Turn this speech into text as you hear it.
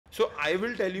So I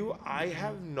will tell you, I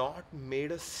have not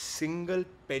made a single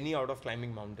penny out of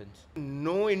climbing mountains.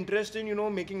 No interest in,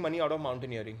 making money out of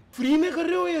mountaineering. Free में कर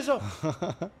रहे हो ये सब?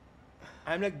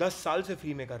 I'm like 10 साल से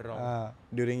free में कर रहा हूँ.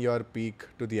 During your peak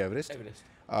to the Everest? Everest.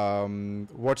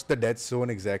 What's the death zone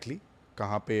exactly?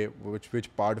 कहाँ पे, which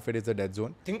part of it is the death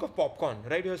zone? Think of popcorn,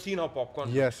 right? You have seen how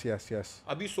popcorn. Yes.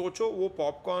 अभी सोचो वो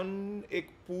popcorn एक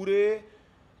पूरे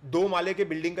 2 माले के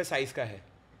building का size का है.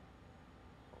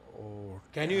 Oh,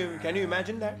 can you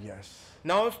imagine that? Yes.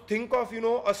 Now think of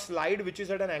a slide which is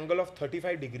at an angle of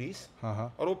 35 degrees.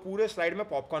 और वो पूरे स्लाइड में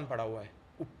पॉपकॉर्न पड़ा हुआ है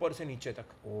ऊपर से नीचे तक.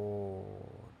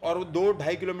 और वो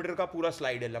 2-2.5 किलोमीटर का पूरा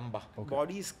स्लाइड है लंबा.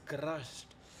 Body is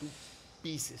crushed to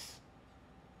pieces.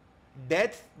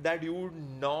 Death that you would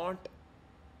not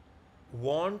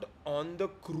want on the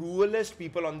cruelest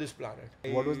people on this planet.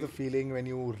 What was the feeling when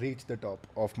you reached the top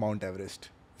of Mount Everest?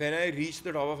 When I reached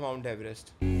the top of Mount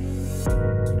Everest.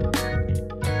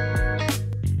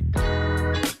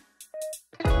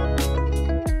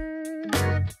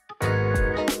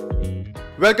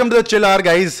 Welcome to the Chill Hour,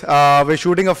 guys. We're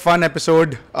shooting a fun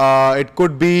episode. It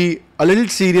could be a little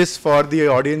serious for the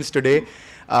audience today,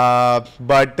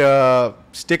 but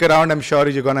stick around. I'm sure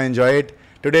you're gonna enjoy it.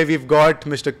 Today we've got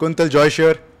Mr. Kuntal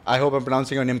Joisher. I hope I'm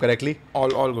pronouncing your name correctly.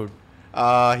 All good.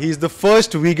 He's the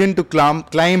first vegan to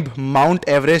climb Mount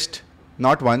Everest,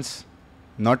 not once,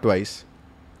 not twice,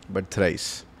 but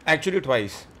thrice. Actually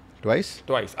twice. Twice?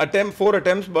 4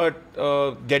 attempts, but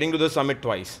getting to the summit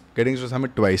twice. Getting to the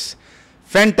summit twice.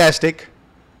 Fantastic.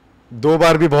 2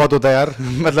 बार भी बहुत होता है यार.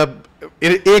 मतलब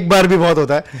 1 बार भी बहुत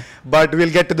होता है. But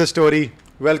we'll get to the story.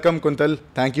 Welcome, Kuntal.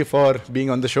 Thank you for being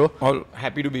on the show. All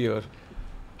happy to be here.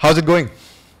 How's it going?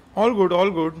 All good.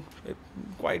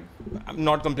 I'm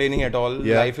not complaining at all.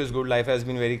 Yeah. Life is good. Life has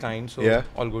been very kind. So Yeah.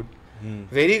 all good.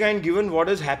 Very kind given what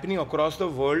is happening across the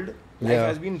world. Life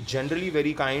has been generally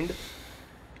very kind.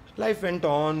 Life went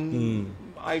on.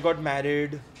 I got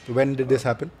married. When did this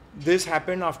happen? This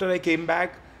happened after I came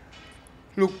back.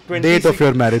 Look, Date of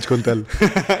your marriage, Kuntal.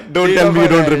 Don't tell me you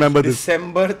don't remember this.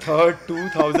 December 3rd,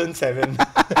 2007.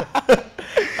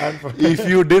 If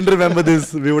you didn't remember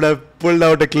this, we would have pulled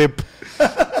out a clip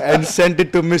and sent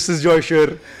it to Mrs.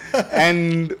 Joisher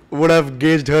and would have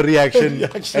gauged her reaction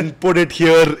and put it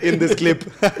here in this clip.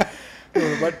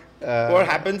 But what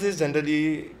happens is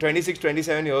generally 26,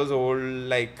 27 years old,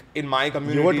 like in my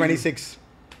community. You were 26.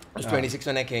 I was 26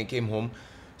 when I came home.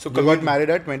 So you got married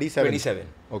at 27? 27.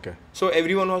 Okay. So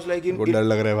everyone was like in... डर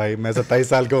लग रहा है भाई, मैं 27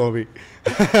 साल का हूँ अभी.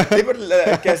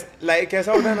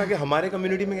 कैसा होता है ना कि हमारे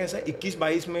community में कैसा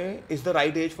 21-22 में is the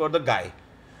right age for the guy.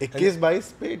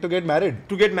 21-22 पे to get married?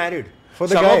 To get married. For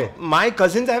the guy? My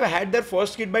cousins have had their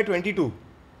first kid by 22.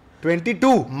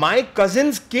 22? My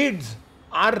cousins' kids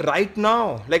are right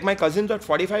now, like my cousins at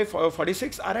 45,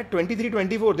 46 are at 23,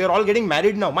 24. They're all getting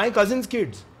married now. My cousins'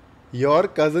 kids. Your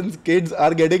cousins' kids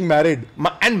are getting married.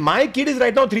 And my kid is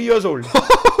right now 3 years old.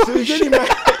 So you can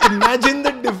imagine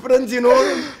the difference,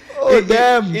 Oh,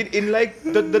 damn. In like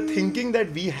the thinking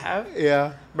that we have.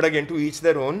 Yeah. But again, to each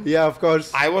their own. Yeah, of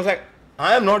course. I was like,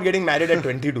 I am not getting married at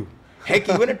 22. Heck,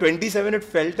 even at 27, it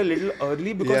felt a little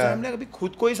early because I'm like, अभी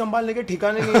खुद को ही संभालने के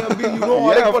ठिकाने नहीं है अभी,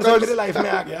 और एक person मेरे life में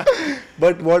आ गया.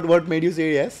 But what made you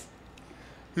say yes?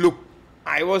 Look,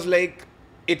 I was like,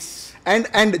 it's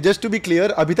and just to be clear,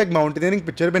 अभी तक mountaineering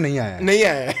picture पे नहीं आया है. नहीं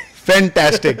आया है.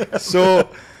 Fantastic. So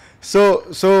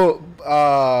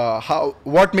how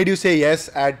what made you say yes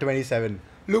at 27?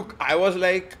 Look, I was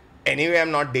like, anyway, I'm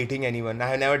not dating anyone. I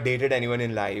have never dated anyone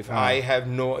in life.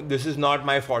 This is not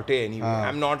my forte anyway.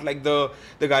 I'm not like the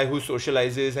guy who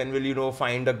socializes and will,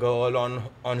 find a girl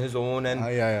on his own and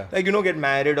like, get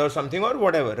married or something or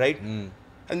whatever, right?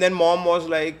 And then mom was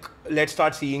like, let's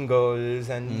start seeing girls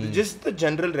and just the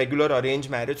general regular arranged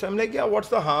marriage. So I'm like, yeah, what's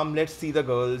the harm? Let's see the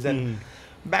girls. And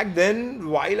back then,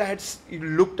 while I had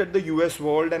looked at the US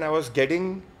world and I was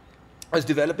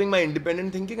developing my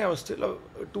independent thinking, I was still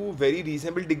to a very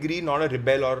reasonable degree not a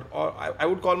rebel or I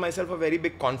would call myself a very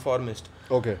big conformist.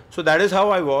 Okay. So that is how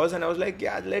I was, and I was like,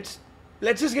 yeah, let's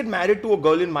just get married to a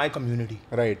girl in my community.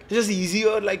 Right. It's just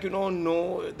easier, like,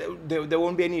 no, there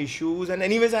won't be any issues, and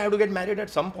anyways I have to get married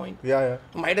at some point. Yeah.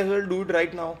 Might as well do it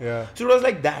right now. Yeah. So it was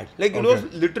like that. Like, it was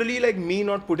literally like me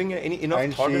not putting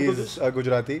enough thought into this. And she's a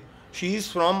Gujarati?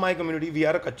 She's from my community. We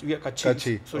are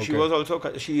Kachchis. So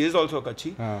okay. she is also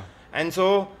Kachchi. And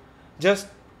so just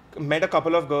met a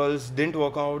couple of girls, didn't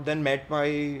work out, then met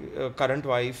my current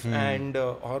wife and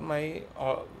or my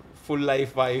full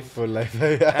life wife.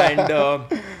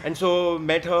 And so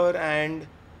met her, and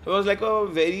it was like a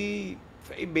very,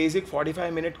 very basic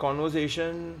 45-minute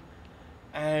conversation,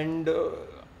 and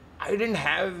I didn't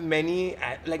have many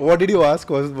like. What did you ask?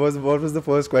 What was the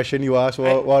first question you asked?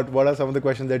 What are some of the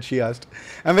questions that she asked?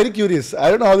 I'm very curious.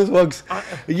 I don't know how this works.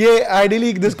 Yeah,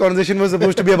 ideally this conversation was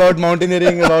supposed to be about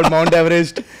mountaineering, about Mount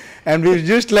Everest, and we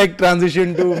just like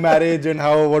transitioned to marriage and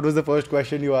how. What was the first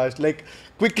question you asked? Like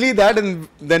quickly that, and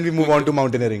then we move on to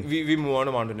mountaineering. We move on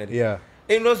to mountaineering. Yeah.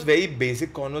 It was very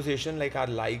basic conversation, like our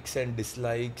likes and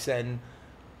dislikes, and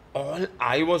all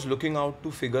I was looking out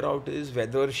to figure out is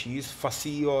whether she's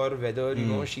fussy or whether you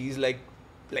know she's like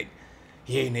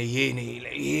ye nahi,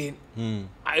 like ye.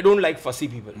 I don't like fussy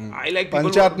people. I like people.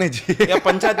 Panchat nahi chahiye. Yeah,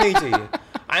 panchat nahi chahiye.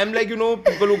 I am like, you know,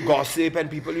 people who gossip and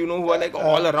people, you know, who are like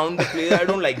all around the place. I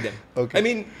don't like them. Okay. I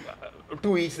mean,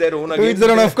 to each their own. To each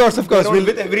their own, of course.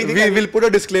 We'll put a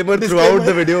disclaimer throughout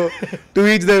the video. To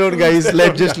each their own, guys.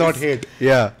 Let's just not hate.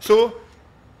 Yeah. So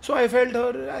I felt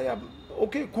her,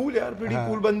 okay, cool यार, pretty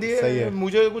cool बंदी है.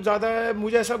 मुझे कुछ ज़्यादा है,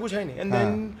 मुझे ऐसा कुछ है नहीं. And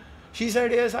then she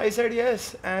said yes, I said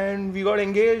yes, and we got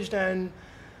engaged. And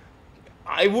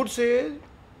I would say.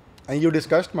 And you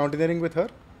discussed mountaineering with her?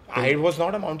 I was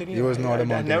not a mountaineer. You was not a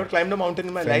mountaineer. I never climbed a mountain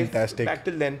in my life back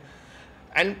till then.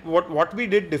 And what we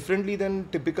did differently than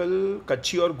typical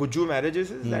Kutchi or Guju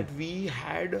marriages is that we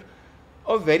had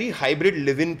a very hybrid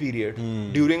live-in period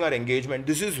during our engagement.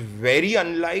 This is very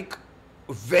unlike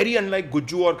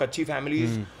Guju or Kutchi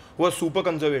families who are super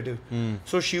conservative.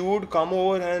 So she would come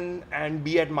over and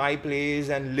be at my place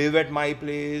and live at my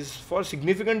place for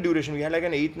significant duration. We had like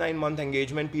an 8-9 month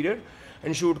engagement period,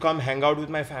 and she would come hang out with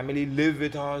my family, live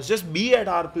with us, just be at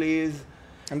our place.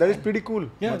 And that is pretty cool.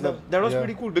 Yeah, that was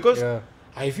pretty cool because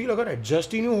I feel अगर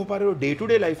adjust ही नहीं हो पा रहे हो day to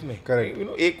day life में, correct. You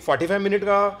know, एक 45 minute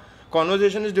का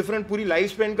conversation is different, पूरी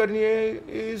life spend करनी है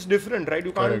is different, right?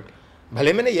 You can't.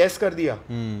 भले मैंने yes कर दिया.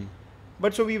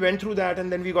 But so we went through that,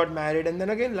 and then we got married, and then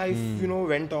again life, you know,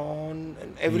 went on,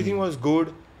 and everything was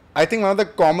good. I think one of the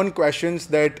common questions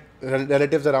that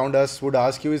relatives around us would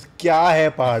ask you is, क्या है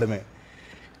पहाड़ में?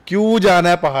 क्यों जाना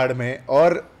है पहाड़ में?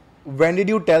 और when did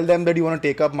you tell them that you want to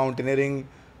take up mountaineering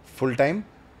full time?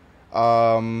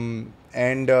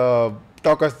 And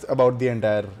talk us about the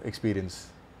entire experience.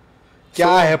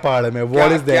 क्या है पहाड़ में?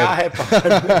 What is there? क्या है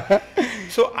पहाड़ में?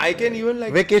 So I can even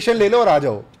like vacation ले लो और आ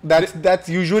जाओ. That's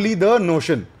usually the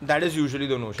notion. That is usually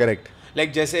the notion. Correct.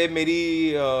 Like जैसे मेरी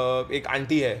एक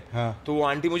आंटी है, तो वो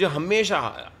आंटी मुझे हमेशा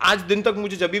आज दिन तक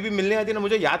मुझे जब भी मिलने आती है ना,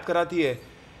 मुझे याद कराती है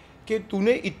कि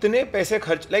तूने इतने पैसे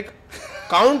खर्च, like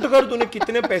काउंट कर तूने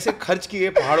कितने पैसे खर्च किए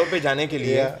पहाड़ों पे जाने के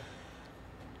लिए.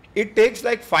 It takes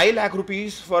like 5 lakh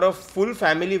rupees for a full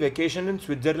family vacation in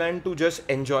Switzerland to just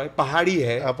enjoy. पहाड़ी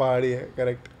है. पहाड़ी है,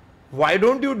 correct. Why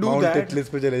don't you do Mount that? Atlas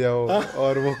पे चले जाओ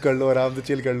और वो कर लो, आराम से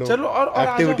chill कर लो. चलो और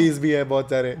activities भी है बहुत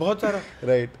सारा.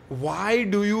 Right. Why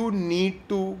do you need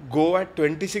to go at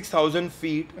 26,000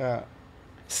 feet,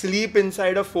 sleep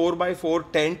inside a 4x4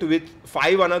 tent with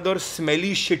 5 another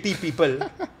smelly shitty people?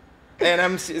 And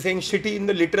I'm saying shitty in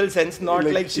the literal sense, not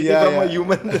like shitty from a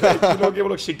human. You know कि वो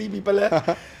लोग shitty people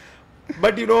है.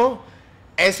 But you know,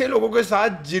 ऐसे लोगों के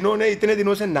साथ जिन्होंने इतने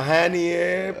दिनों से नहाया नहीं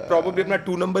है, प्रॉब्लली अपना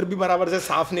 2 नंबर भी बराबर से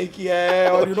साफ नहीं किया है,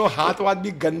 और यू नो हाथ वाथ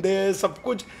भी गंदे है, सब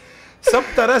कुछ सब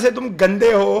तरह से तुम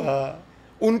गंदे हो,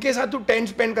 उनके साथ तू टाइम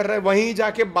स्पेंड कर रहा है, वहीं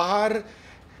जाके बाहर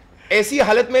ऐसी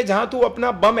हालत में जहां तू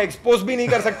अपना बम एक्सपोज भी नहीं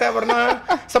कर सकता है,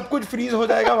 वरना सब कुछ फ्रीज हो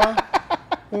जाएगा वहां.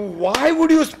 Why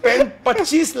would you spend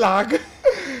 25 lakh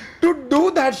to do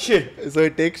that shit? So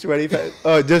it takes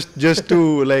 25. Just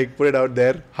to like put it out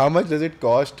there, how much does it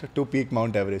cost to peak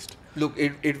Mount Everest? Look,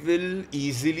 it will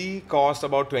easily cost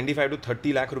about 25 to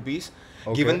 30 lakh rupees.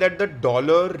 Given that the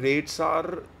dollar rates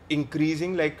are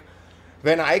increasing. Like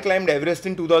when I climbed Everest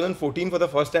in 2014 for the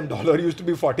first time, dollar used to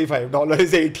be 45. Dollar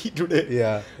is 80 today.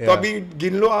 Yeah. तो अभी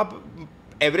गिन लो आप,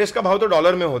 Everest का भाव तो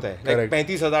dollar में होता है, like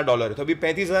 $35,000. तो अभी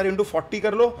 35,000 into 40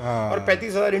 कर लो और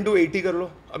 35,000 into 80 कर लो,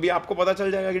 अभी आपको पता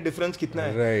चल जाएगा कि डिफरेंस कितना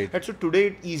है. Right. So today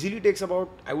it easily takes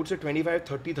about, I would say 25,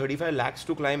 30, 35 lakhs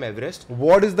to climb Everest.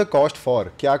 What is the cost for?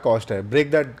 क्या cost है?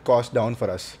 Break that cost down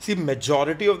for us. See,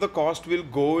 majority of the cost will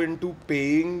go into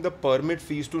paying the permit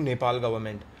fees to Nepal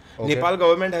government. Nepal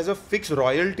government has a fixed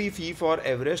royalty fee for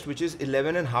Everest, which is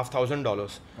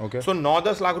 $11,500. Okay. So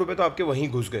 9-10 lakh रुपए तो आपके वहीं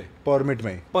घुस गए. Permit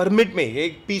में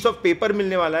एक piece of paper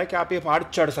मिलने वाला है कि आप ये पहाड़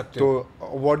चढ़ सकते हो.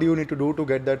 So what do you need to do to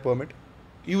get that permit?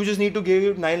 You just need to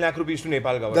give 9 lakh rupees to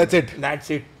Nepal government. That's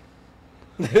it.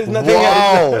 There is nothing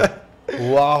else.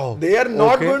 Wow. They are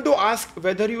not going to ask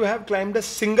whether you have climbed a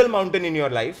single mountain in your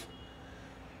life.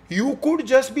 You could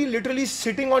just be literally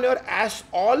sitting on your ass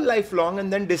all life long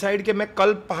and then decide कि मैं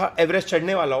कल Everest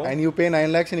चढ़ने वाला हूँ. And you pay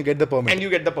 9 lakhs and you get the permit. And you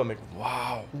get the permit.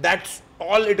 Wow. That's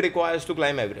all it requires to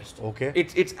climb Everest. Okay.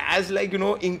 It's as like, you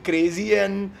know, crazy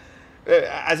and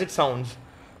as it sounds.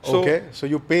 Okay, so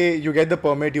you get the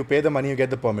permit, you pay the money, you get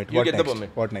the permit. You get the permit.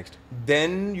 What next?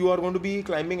 Then you are going to be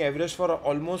climbing Everest for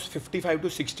almost 55 to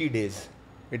 60 days.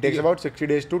 It takes about 60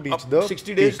 days to reach the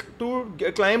 60 days to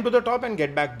climb to the top and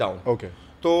get back down. Okay.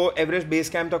 तो Everest base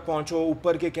camp तक पहुंचो,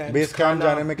 ऊपर के camp, base camp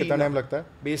जाने में कितना time लगता है?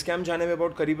 बेस कैंप जाने में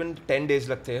about करीबन 10 days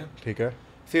लगते हैं. ठीक है.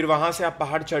 फिर वहाँ से आप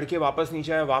पहाड़ चढ़ के वापस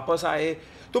नीचे आए, वापस आए,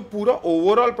 तो पूरा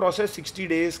ओवरऑल प्रोसेस 60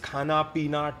 days, खाना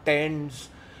पीना, tents,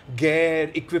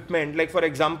 gear, equipment. Like for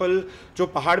example जो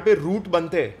पहाड़ पे रूट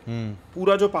बनते हैं,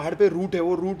 पूरा जो पहाड़ पे रूट है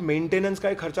वो रूट मेंटेनेंस का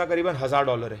एक खर्चा करीबन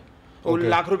 $1000 है. और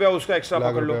लाख रुपया उसका एक्स्ट्रा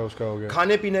पकड़ लो,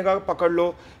 खाने पीने का पकड़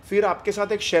लो. फिर आपके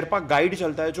साथ एक शेरपा गाइड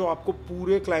चलता है जो आपको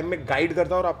पूरे क्लाइंब में गाइड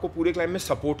करता है और आपको पूरे क्लाइंब में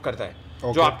सपोर्ट करता है.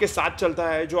 जो आपके साथ चलता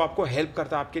है, जो आपको हेल्प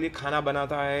करता है, आपके लिए खाना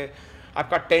बनाता है,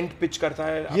 आपका टेंट पिच करता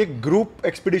है. ये ग्रुप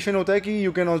एक्सपीडिशन होता है कि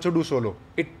you can also do solo?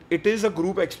 It is a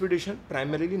group expedition.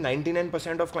 Primarily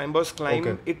 99% of climbers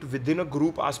climb it with in a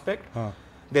group aspect.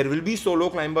 There will be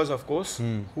solo climbers, of course,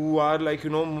 who are like,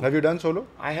 Have you done solo?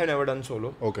 I have never done solo.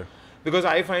 Okay. Because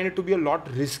I find it to be a lot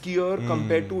riskier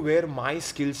compared to where my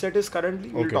skill set is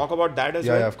currently. We'll talk about that as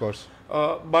well. Yeah, of course.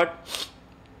 But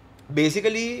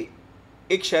basically,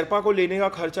 एक शेरपा को लेने का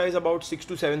खर्चा is about $6,000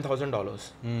 to $7,000.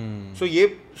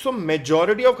 So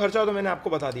majority of खर्चा तो मैंने आपको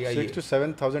बता दिया. $6,000 to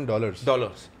 $7,000.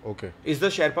 Dollars. Okay. Is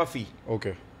the Sherpa fee.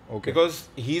 Okay. Because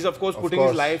he's of course putting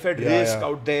his life at risk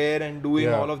out there and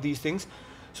doing all of these things.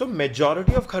 So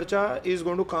majority of kharcha is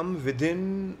going to come within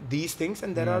these things,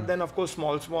 and there are then of course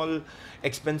small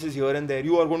expenses here and there.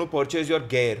 You are going to purchase your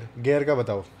gear. Gear का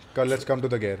बताओ. Let's come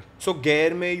to the gear. So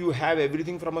gear में you have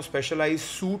everything from a specialized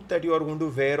suit that you are going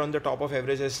to wear on the top of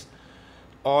Everest,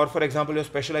 or for example your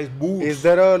specialized boots. Is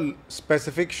there a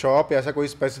specific shop या ऐसा कोई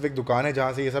specific दुकान है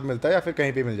जहाँ से ये सब मिलता है या फिर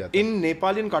कहीं पे मिल जाता है? In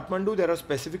Nepal, in Kathmandu, there are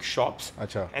specific shops.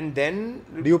 अच्छा. And then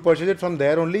do you purchase it from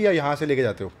there only या यहाँ से लेके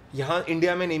जाते हो? यहाँ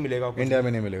इंडिया में नहीं मिलेगा. इंडिया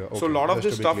में नहीं मिलेगा. So lot of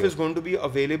this stuff is going to be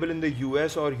available in the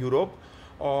US or Europe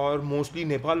or mostly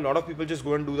Nepal. Lot of people just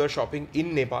go and do their shopping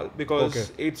in Nepal because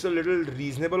it's a little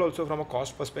reasonable also from a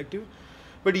cost perspective.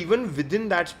 But even within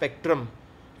that spectrum,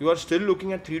 you are still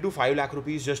looking at 3 to 5 lakh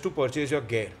rupees just to purchase your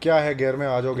gear. क्या है gear में?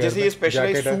 आ जाओ gear. जैसे ये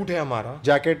specialized suit है हमारा.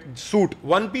 Jacket suit.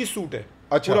 One piece suit है.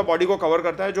 अच्छा. पूरा body को cover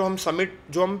करता है, जो हम summit,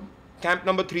 जो हम कैंप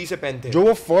नंबर 3 से पहनते हैं. जो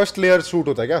वो फर्स्ट लेयर सूट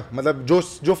होता है क्या? मतलब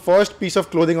जो first piece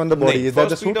of clothing on the body, is that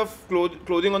the suit? First piece of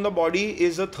clothing on the body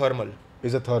is a thermal.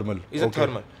 Is a thermal. Is a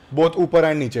thermal. Both ऊपर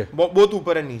and नीचे. Both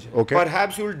ऊपर and नीचे. Okay.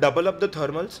 Perhaps you will double up the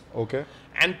thermals. Okay.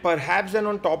 And perhaps then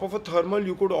on top of a thermal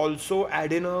you could also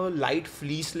add in a light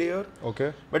fleece layer.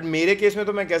 Okay. But मेरे case में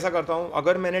तो मैं कैसा करता हूँ,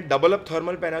 अगर मैंने double up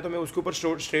thermal पहना है तो मैं उसके ऊपर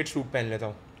straight suit पहन लेता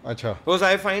हूँ. अच्छा. Because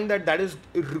I find that is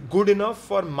good enough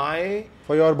for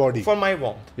your body. For my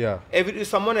warmth. Yeah.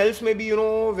 Someone else may be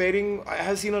wearing. I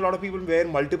have seen a lot of people wear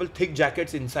multiple thick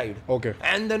jackets inside. Okay.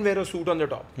 And then wear a suit on the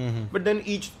top. But then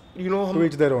each to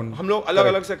each their own. हम लोग अलग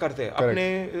अलग से करते हैं अपने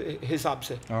हिसाब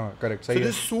से. हाँ, correct. So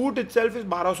this suit itself is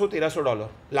 $1,200-1,300.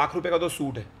 Lakh रुपए का तो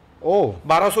सूट है. Oh.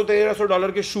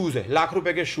 $1,200-1,300 के शूज है, लाख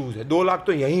रुपए के शूज है, 2 लाख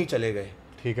तो यहीं चले गए.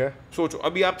 ठीक है. सोचो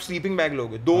अभी आप स्लीपिंग बैग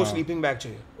लोगे, 2 स्लीपिंग बैग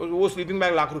चाहिए, वो स्लीपिंग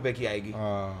बैग लाख रुपए की आएगी.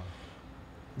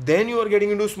 Then you are getting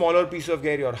into smaller piece of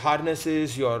gear, your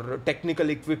harnesses, your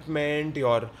technical equipment,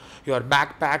 your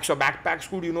backpacks. Your backpacks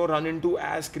could run into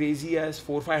as crazy as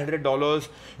 $400-500.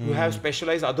 You have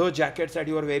specialized other jackets that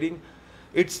you are wearing.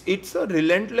 It's a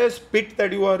relentless pit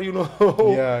that you are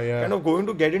kind of going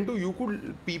to get into.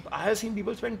 I have seen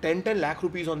people spend 10 lakh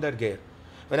rupees on their gear.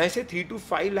 When I say 3 to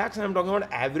 5 lakhs, I'm talking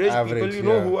about average people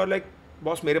who are like,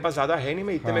 boss मेरे पास ज़्यादा है नहीं,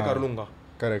 मैं इतने में कर लूँगा.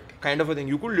 Correct. Kind of a thing.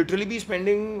 You could literally be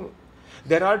spending.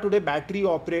 There are today battery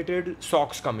operated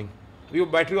socks coming. अभी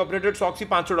battery operated socks ही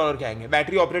 $500 के आएंगे.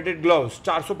 Battery operated gloves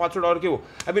 $400-500 के वो.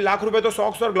 अभी लाख रुपए तो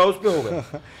socks और gloves पे हो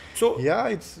गए. So yeah,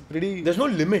 it's pretty. There's no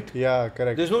limit. Yeah,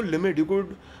 correct. There's no limit. You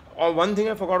could. One thing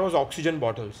I forgot was oxygen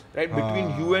bottles. Right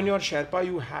between you and your Sherpa,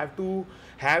 you have to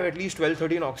have at least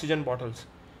 12-13 oxygen bottles.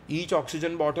 Each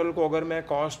oxygen bottle को अगर मैं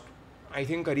cost I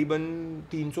think करीबन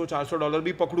 $300-400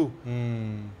 भी पकड़ू.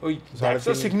 That's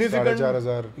a significant.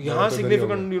 यहाँ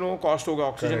significant cost होगा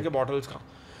oxygen के bottles का.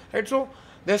 Right, so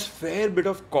there's fair bit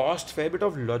of cost, fair bit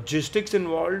of logistics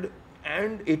involved,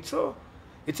 and it's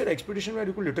an expedition where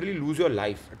you could literally lose your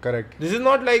life. Correct. This is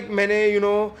not like मैंने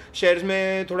shares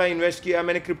में थोड़ा invest किया,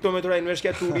 मैंने crypto में थोड़ा invest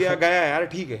किया, टूट गया, गया यार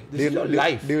ठीक है. This is your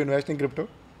life. Do you invest in crypto?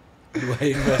 Do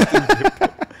I invest in crypto?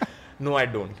 No, I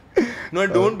don't. No, I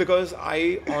don't because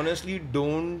I honestly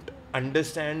don't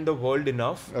understand the world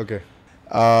enough. Okay.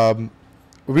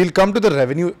 We'll come to the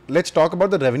revenue. Let's talk about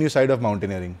the revenue side of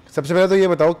mountaineering. सबसे पहले तो ये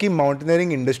बताओ कि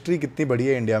mountaineering industry कितनी बड़ी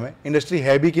है India में? Industry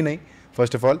है भी कि नहीं?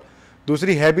 First of all.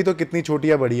 दूसरी है भी तो कितनी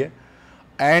छोटी या बड़ी है?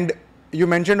 And you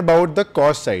mentioned about the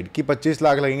cost side कि 25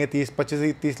 लाख लगेंगे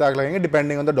 25-30 लाख लगेंगे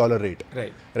depending on the dollar rate.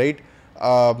 Right.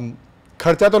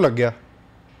 खर्चा तो लग गया,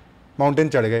 माउंटेन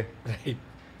चढ़ गए. Right.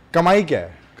 कमाई क्या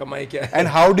है? And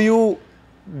how do you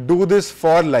do this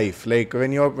for life? Like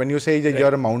when you say that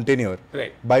you're a mountaineer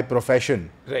by profession,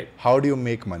 how do you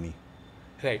make money?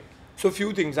 Right. So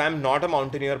few things. I'm not a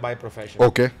mountaineer by profession.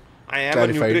 Okay. I am a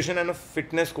nutrition and a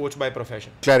fitness coach by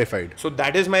profession. Clarified. So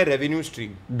that is my revenue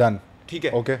stream. Done. ठीक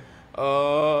है. Okay.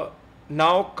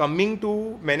 Now coming to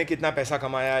मैंने कितना पैसा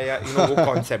कमाया या वो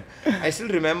concept. I still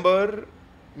remember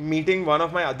meeting one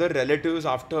of my other relatives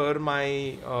after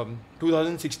my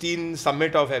 2016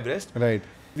 summit of Everest. Right.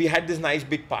 We had this nice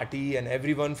big party and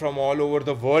everyone from all over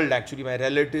the world, actually my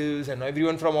relatives and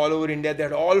everyone from all over India, they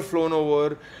had all flown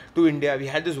over to India. We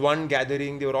had this one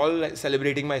gathering, they were all like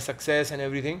celebrating my success and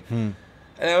everything. And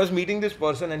I was meeting this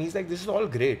person and he's like, this is all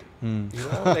great,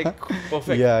 like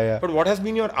perfect. Yeah. But what has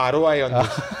been your ROI on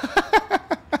this?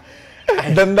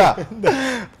 धंधा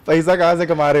पैसा कहाँ से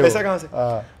कमा रहे हो? पैसा कहाँ से?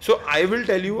 So I will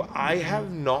tell you, I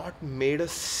have not made a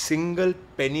single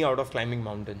penny out of climbing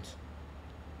mountains.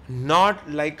 Not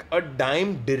like a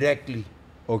dime directly.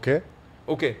 Okay.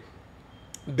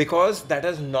 Because that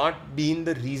has not been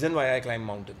the reason why I climb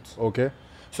mountains. Okay.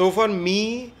 So for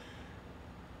me,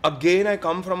 again, I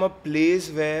come from a place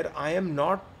where I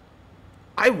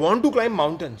want to climb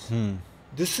mountains.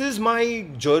 This is my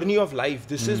journey of life.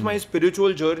 This is my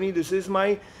spiritual journey. This is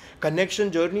my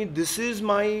connection journey. This is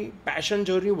my passion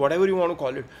journey, whatever you want to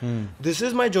call it. This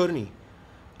is my journey.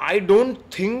 I don't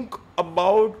think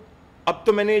about अब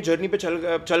तो मैंने journey पे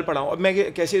चल पड़ा हूँ, अब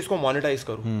मैं कैसे इसको मोनेटाइज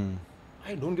करूँ?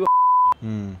 I don't give a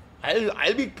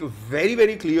I'll be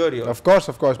very clear here. Of course,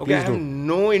 okay, please I have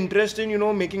no interest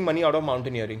in making money out of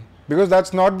mountaineering. Because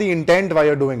that's not the intent why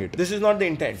you're doing it. This is not the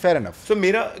intent. Fair enough. So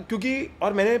मेरा क्योंकि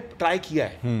और मैंने try किया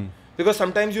है. Because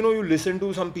sometimes you listen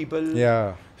to some people.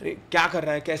 Yeah. क्या कर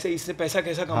रहा है, कैसे इससे पैसा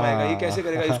कैसा कमाएगा, ये कैसे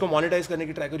करेगा, इसको मोनेटाइज करने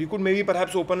की ट्राई करो. You could maybe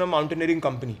perhaps open a mountaineering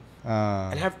company.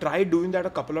 And have tried doing that a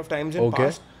couple of times in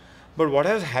past. But what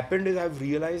has happened is I've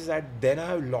realized that then I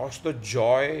have lost the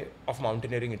joy of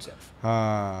mountaineering itself.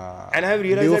 And I have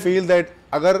realized do you feel that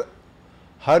अगर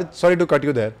sorry to cut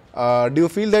you there, do you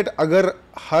feel that अगर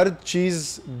हर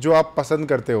चीज़ जो आप पसंद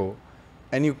करते हो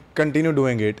and you continue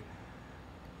doing it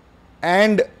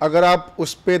and अगर आप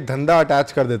उस पे धंधा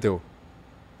अटैच कर देते हो,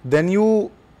 then you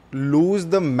lose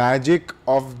the magic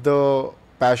of the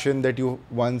passion that you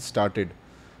once started.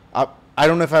 I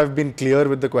don't know if I've been clear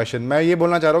with the question. मैं ये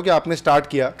बोलना चाह रहा हूँ कि आपने स्टार्ट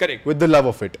किया with the love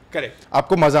of it. Correct.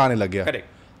 आपको मजा आने लग गया. Correct.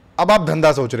 अब आप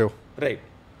धंधा सोच रहे हो. Right.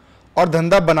 और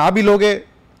धंधा बना भी लोगे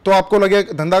तो आपको लगे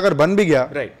धंधा अगर बन भी गया.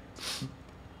 Right.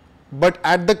 But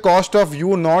at the cost of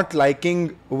you not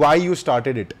liking why you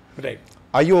started it. Right.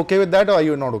 Are you okay with that or are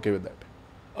you not okay with that?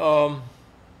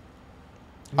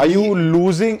 Are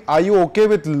you okay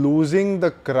with losing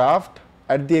the craft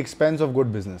at the expense of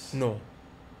good business? No.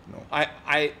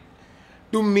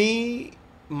 To me,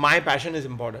 my passion is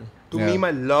important. To me,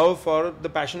 my love for the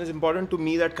passion is important. To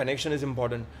me, that connection is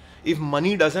important. If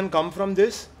money doesn't come from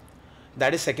this,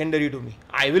 that is secondary to me.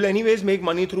 I will anyways make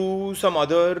money through some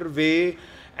other way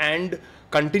and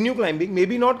continue climbing.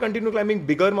 Maybe not continue climbing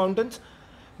bigger mountains.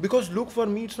 Because look, for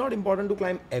me, it's not important to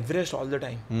climb Everest all the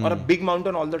time or a big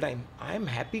mountain all the time. I am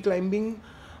happy climbing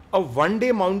a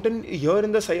one-day mountain here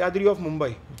in the Sahyadri of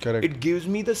Mumbai. Correct. It gives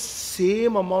me the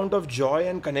same amount of joy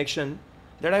and connection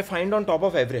that I find on top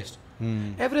of Everest.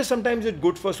 Everest sometimes it's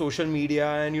good for social media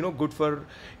and good for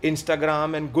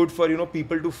Instagram and good for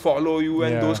people to follow you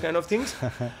and those kind of things.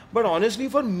 But honestly,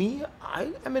 for me, I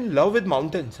am in love with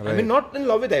mountains. Right. I mean, not in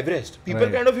love with Everest. People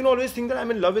kind of always think that I'm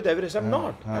in love with Everest. I'm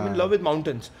not. I'm in love with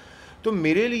mountains. तो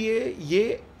मेरे लिए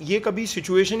ये कभी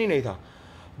situation ही नहीं था.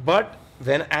 But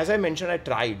when, as I mentioned, I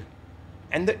tried,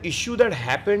 and the issue that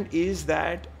happened is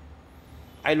that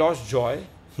I lost joy,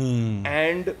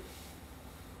 and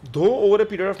though over a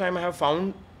period of time I have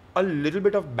found a little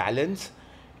bit of balance,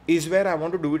 is where I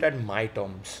want to do it at my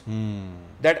terms.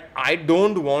 That I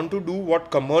don't want to do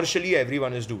what commercially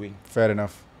everyone is doing. Fair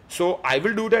enough. So I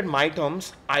will do it at my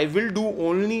terms. I will do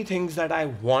only things that I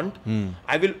want.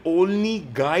 I will only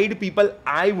guide people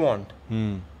I want.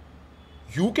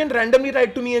 You can randomly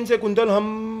write to me and say, Kuntal,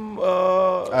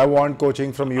 I want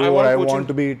coaching from you, or I want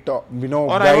to be, or guided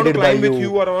I want to climb by you. with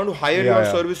you, or I want to hire your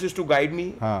services to guide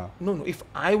me. No. If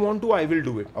I want to, I will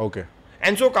do it. Okay.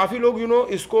 And so, काफी लोग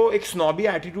इसको एक snobby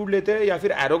attitude लेते हैं या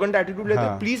फिर arrogant attitude लेते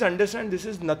हैं. Please understand, this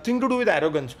is nothing to do with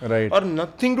arrogance or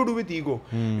nothing to do with ego.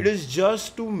 It is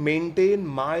just to maintain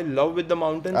my love with the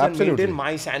mountains and maintain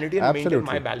my sanity and maintain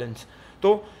my balance.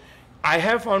 So, I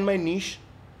have found my niche.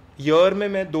 Year में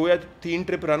मैं 2 या 3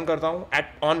 trip run करता हूँ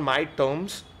eight on my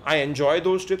terms. I enjoy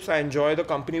those trips, I enjoy the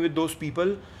company with those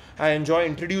people, I enjoy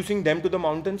introducing them to the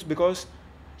mountains because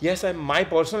yes, my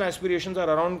personal aspirations are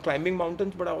around climbing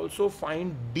mountains, but I also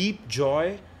find deep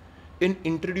joy in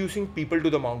introducing people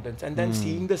to the mountains and then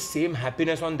seeing the same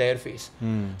happiness on their face.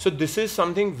 So this is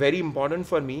something very important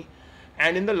for me.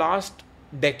 And in the last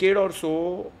decade or so,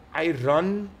 I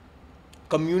run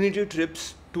community trips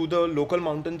to the local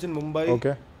mountains in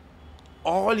Mumbai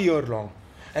all year long.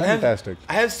 And Fantastic.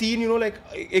 I have seen, you know, like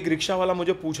एक rickshaw वाला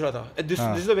मुझे पूछ रहा था. This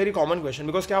is a very common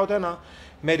question because क्या होता है ना,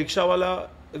 मैं रिक्शा वाला,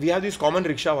 we have these common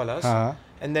rickshaw walas,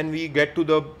 and then we get to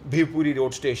the Bhivpuri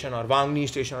road station or Wangni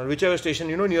station or whichever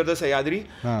station, you know, near the Sayadri,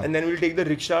 and then we'll take the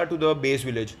rickshaw to the base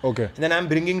village. Okay. And then I'm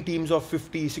bringing teams of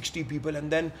 50, 60 people,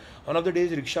 and then one of the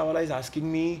days rickshaw wala is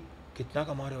asking me, कितना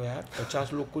कमा रहे हो यार?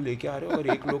 50 लोग को लेके आ रहे हो और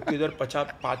एक लोग के इधर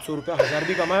 500 रुपया 1000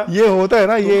 भी कमाया. ये होता है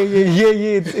ना,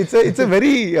 ये it's a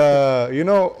very you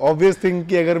know obvious thing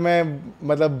कि अगर मैं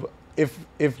मतलब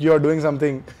if you are doing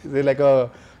something like a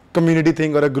community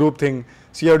thing or a group thing,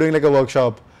 so you are doing like a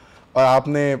workshop और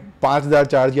आपने 5000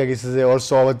 चार्ज किया किसी से और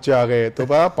 100 बच्चे आ गए तो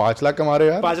 5 लाख कमा रहे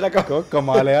हो यार. 5 लाख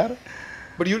कमाल है यार.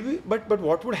 But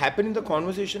what would happen in the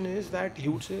conversation is that he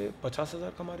would say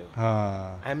 50,000 कमा रहे हो.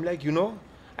 I'm like, you know,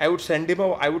 I would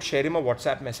share him a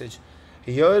WhatsApp message.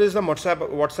 Here is the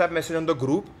WhatsApp message on the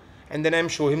group, and then I'm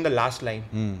show him the last line.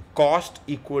 Cost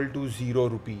equal to 0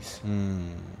 rupees.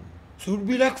 So he'd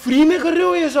be like, free में कर रहे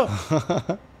हो ये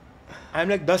सब? I'm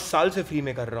like 10 साल से free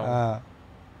में कर रहा हूँ.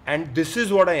 And this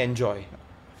is what I enjoy.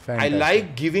 Fantastic. I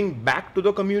like giving back to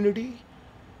the community,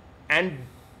 and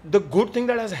the good thing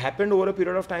that has happened over a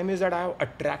period of time is that I have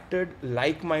attracted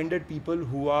like-minded people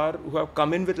who have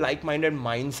come in with like-minded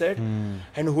mindset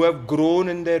and who have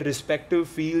grown in their respective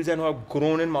fields and who have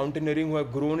grown in mountaineering, who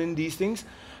have grown in these things.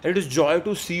 And it is joy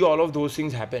to see all of those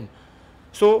things happen.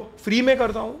 So free में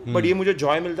करता हूँ, but ये मुझे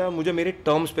joy मिलता है, मुझे मेरे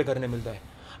terms पे करने मिलता है.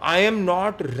 I am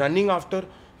not running after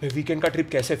मैं वीकेंड का ट्रिप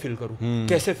कैसे फिल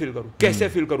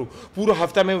करूँ, पूरा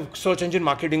हफ्ता मैं सर्च इंजन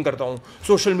मार्केटिंग करता हूँ,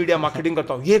 सोशल मीडिया मार्केटिंग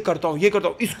करता हूँ, ये करता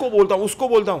हूँ, इसको बोलता हूँ, उसको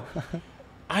बोलता हूँ.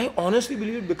 I honestly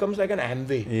believe it becomes like an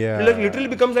Amway. It like literally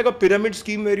becomes like a pyramid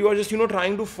scheme where you are just, you know,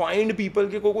 trying to find people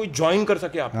कि कोई join कर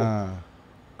सके आपको.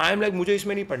 I am like, मुझे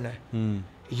इसमें नहीं पढ़ना है.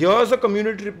 Here's a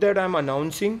community trip that I am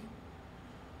announcing.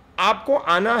 आपको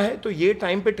आना है तो ये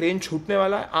टाइम पे ट्रेन छूटने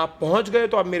वाला है, आप पहुंच गए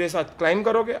तो आप मेरे साथ क्लाइम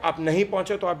करोगे, आप नहीं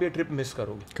पहुंचे तो आप ये ट्रिप मिस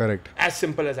करोगे. Correct. As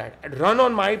simple as that. Run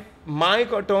on my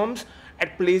terms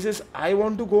eight places I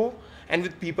want to go and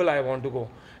with people I want to go.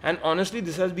 And honestly,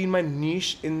 this has been my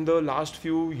niche in the last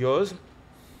few years,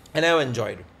 and I have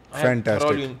enjoyed it.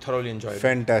 Fantastic. Thoroughly enjoyed it.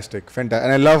 Fantastic. And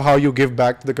I love how you give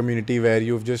back to the community where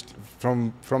you've just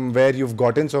from where you've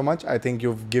gotten so much. I think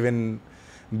you've given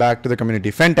back to the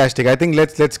community. Fantastic. I think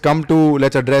let's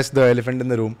address the elephant in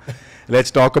the room.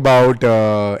 Let's talk about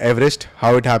Everest,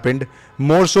 how it happened.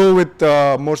 More so with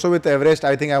Everest,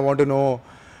 I think I want to know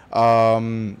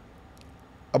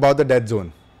about the death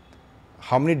zone.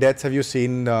 How many deaths have you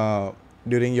seen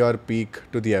during your peak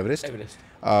to the Everest?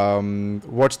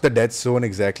 What's the death zone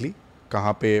exactly?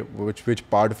 Kahan pe, which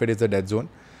part of it is the death zone?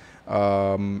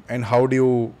 And how do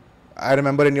you... I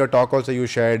remember in your talk also you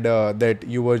shared that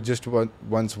you were just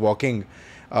once walking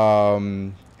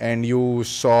and you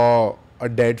saw a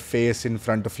dead face in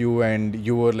front of you and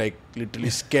you were like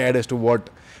literally scared as to what...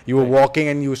 You were walking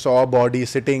and you saw a body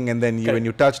sitting and then when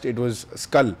you touched it was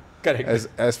skull. Correct.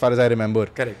 As far as I remember.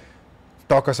 Correct.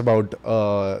 Talk us about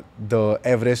the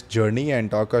Everest journey and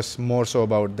talk us more so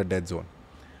about the death zone.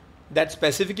 That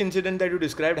specific incident that you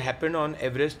described happened on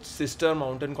Everest's sister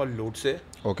mountain called Lhotse.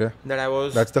 Okay.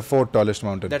 That's the fourth tallest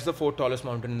mountain. That's the fourth tallest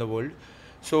mountain in the world.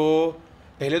 So,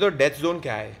 पहले तो death zone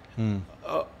क्या है?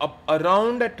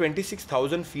 Around at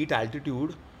 26,000 feet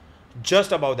altitude,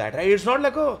 just above that, right? It's not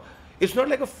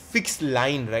like a fixed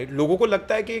line, right? लोगों को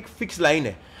लगता है कि एक fixed line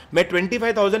है. मैं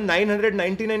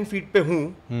 25,999 feet पे हूँ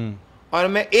और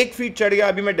मैं 1 फीट चढ़ गया,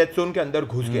 अभी मैं डेथ जोन के अंदर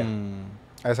घुस गया.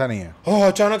 ऐसा नहीं है.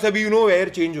 अचानक से अभी एयर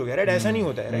चेंज हो गया, राइट? ऐसा नहीं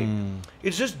होता है, right?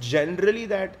 It's just generally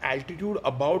that altitude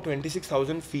about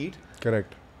 26,000 feet,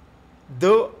 correct, the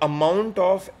amount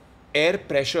of air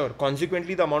pressure,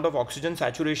 consequently the amount of oxygen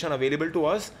saturation available to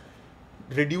us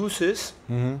reduces,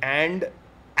 and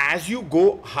as you go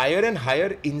higher and higher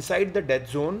inside the death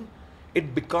zone,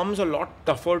 it becomes a lot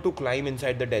tougher to climb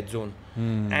inside the death zone.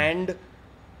 And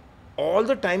all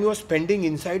the time you are spending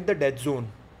inside the death zone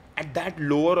at that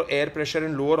lower air pressure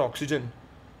and lower oxygen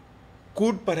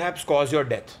could perhaps cause your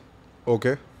death.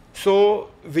 Okay. So,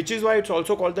 which is why it's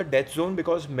also called the death zone,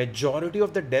 because majority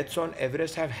of the deaths on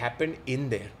Everest have happened in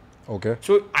there. Okay.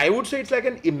 So I would say it's like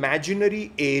an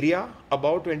imaginary area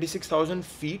about 26,000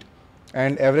 feet.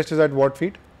 And Everest is at what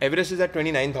feet? Everest is at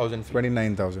 29,000 feet.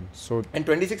 29,000. So And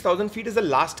 26,000 feet is the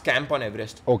last camp on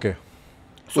Everest. okay.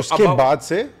 So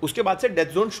उसके बाद से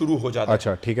death zone शुरू हो जाता है.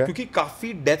 अच्छा ठीक है. क्योंकि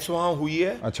काफी डेथ्स वहाँ हुई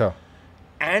है. अच्छा.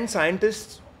 And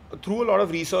scientists, through a lot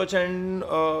of research and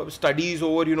studies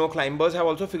over, climbers have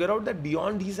also figured out that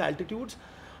beyond these altitudes,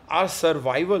 our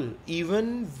survival,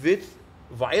 even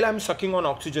while I'm sucking on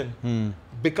oxygen,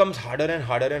 becomes harder and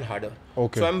harder and harder.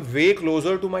 Okay. So I'm way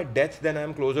closer to my death than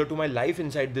I'm closer to my life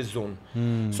inside this zone.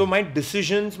 So my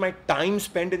decisions, my time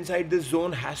spent inside this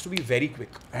zone has to be very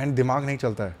quick. And दिमाग नहीं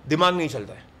चलता है. दिमाग नहीं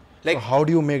चलता है. Like, so how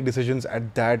do you make decisions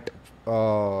at that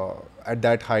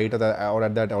height or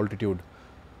at that altitude?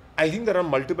 I think there are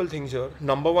multiple things here.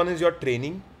 Number one is your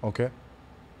training. Okay.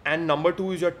 And number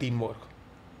two is your teamwork.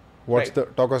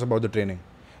 Talk us about the training.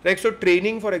 Like, so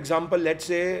training, for example, let's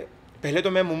say, पहले तो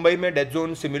मैं मुंबई में death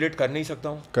zone simulate कर नहीं सकता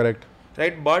हूँ. Correct.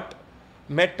 Right, but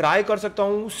मैं try कर सकता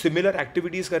हूँ सिमिलर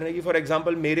एक्टिविटीज करने की. फॉर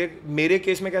एग्जांपल मेरे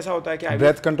केस में कैसा होता है कि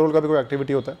ब्रेथ कंट्रोल का भी कोई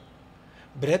एक्टिविटी होता है?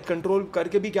 ब्रेथ कंट्रोल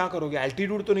करके भी क्या करोगे?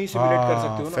 एल्टीट्यूड तो नहीं सिमुलेट कर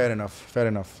सकते हो ना. Fair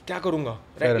enough. क्या करूंगा?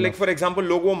 लाइक फॉर एग्जांपल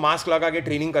लोग वो मास्क लगा के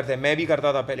ट्रेनिंग करते हैं. मैं भी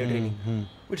करता था पहले training.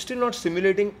 It's still not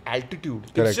simulating altitude.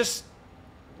 It's just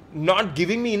not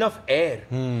giving me enough air.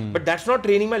 But that's not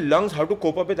training my lungs how to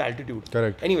cope up with altitude.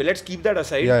 Correct. Anyway, let's keep that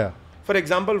aside. Yeah. For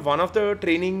example, one of the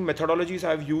training methodologies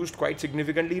I've used quite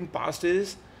significantly in past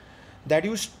is that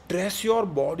you stress your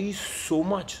body so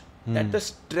much that the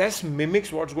stress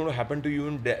mimics what's going to happen to you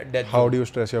in death. How do you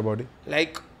stress your body?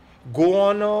 Like, go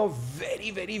on a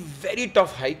very, very, very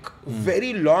tough hike,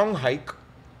 very long hike.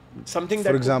 Something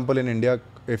that... For example, in India,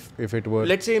 if it were...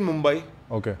 Let's say in Mumbai.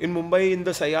 Okay. In Mumbai, in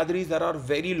the Sahyadris, there are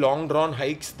very long drawn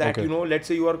hikes that, let's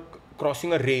say you are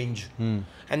crossing a range.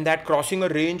 And that crossing a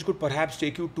range could perhaps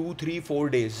take you 2, 3, 4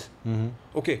 days.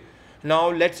 Okay. Now,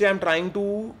 let's say I'm trying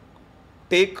to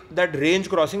take that range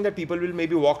crossing that people will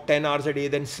maybe walk 10 hours a day,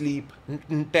 then sleep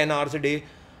 10 hours a day.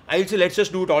 I'll say, let's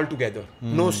just do it all together.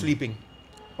 No sleeping.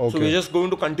 Okay. So we're just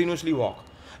going to continuously walk.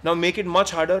 Now, make it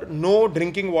much harder. No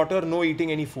drinking water, no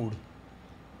eating any food.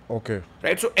 Okay.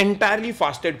 Right, so entirely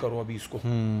fasted करो अभी इसको.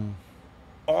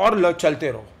 और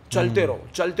चलते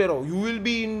रहो. You will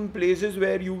be in places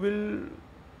where you will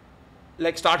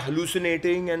like start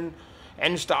hallucinating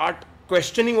and start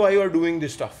questioning why you are doing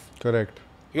this stuff. Correct.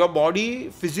 Your body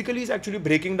physically is actually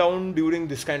breaking down during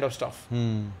this kind of stuff.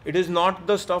 It is not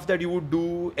the stuff that you would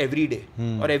do every day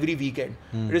or every weekend.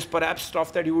 It is perhaps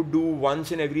stuff that you would do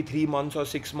once in every 3 months or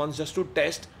 6 months just to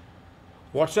test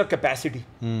what's your capacity.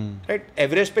 Right?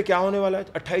 Everest पे क्या होने वाला है?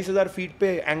 28,000 feet पे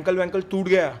ankle वैंकल टूट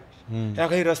गया, या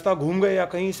कहीं रास्ता घूम गए, या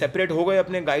कहीं सेपरेट हो गए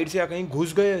अपने गाइड से, या कहीं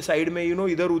घुस गए साइड में,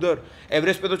 इधर उधर.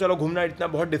 एवरेस्ट पे तो चलो घूमना इतना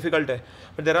बहुत डिफिकल्ट है,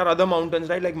 but there are other mountains,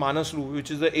 right, like monsoon,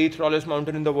 which is the 8th tallest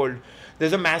mountain in the world.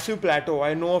 There's a massive plateau.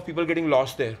 I know of people getting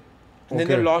lost there. And then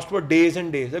they're lost for days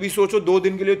and days. अभी सोचो 2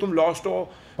 दिन के लिए तुम lost हो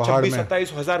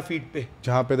 26-27,000 feet पे,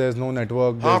 जहाँ पे there is no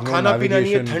network, हाँ, खाना पीना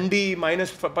नहीं है, ठंडी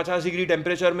 -50 डिग्री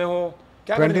टेम्परेचर में हो.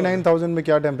 29,000 में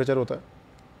क्या टेम्परेचर होता है?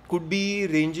 Could be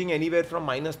ranging anywhere from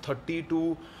 -30 to,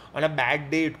 on a bad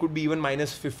day, it could be even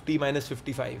 -50,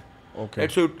 -55. Okay.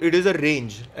 Right? So it is a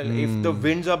range. And if the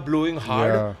winds are blowing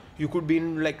hard, you could be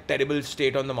in like terrible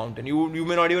state on the mountain. You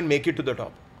may not even make it to the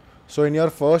top. So in your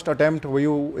first attempt, were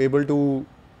you able to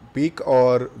peak,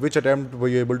 or which attempt were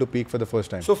you able to peak for the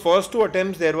first time? So first 2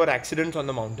 attempts, there were accidents on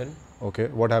the mountain.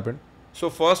 Okay. What happened? So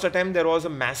first attempt, there was a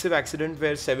massive accident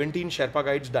where 17 Sherpa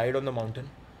guides died on the mountain.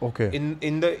 Okay.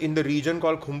 In the region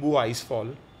called Khumbu Icefall.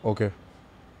 Okay.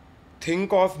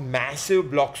 Think of massive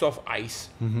blocks of ice.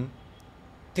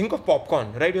 Think of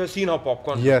popcorn, right? You have seen how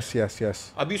popcorn. Yes.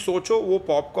 अभी सोचो वो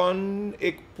popcorn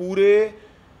एक पूरे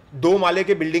 2 माले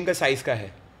के building का size का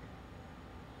है.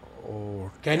 Oh.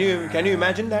 Can you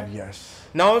imagine that? Yes.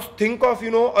 Now think of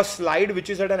a slide which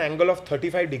is at an angle of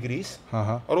 35 degrees.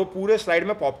 और वो पूरे स्लाइड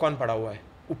में पॉपकॉर्न पड़ा हुआ है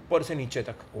ऊपर से नीचे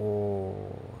तक.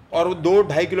 और वो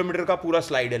 2-2.5 किलोमीटर का पूरा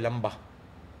स्लाइड है लंबा.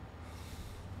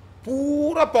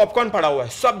 पूरा पॉपकॉर्न पड़ा हुआ है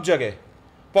सब जगह.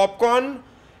 पॉपकॉर्न,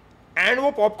 एंड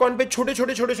वो पॉपकॉर्न पे छोटे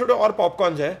छोटे और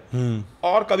पॉपकॉर्न्स है,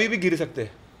 और कभी भी गिर सकते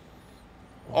हैं.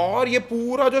 और ये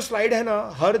पूरा जो स्लाइड है ना,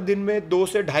 हर दिन में 2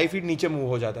 से 2.5 फीट नीचे मूव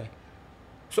हो जाता है.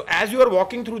 So as you are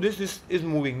walking through this is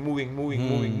moving.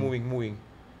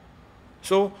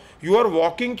 So you are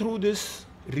walking through this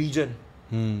region,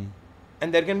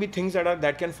 and there can be things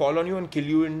that can fall on you and kill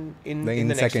you in the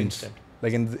next seconds. instant.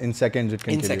 Like in seconds it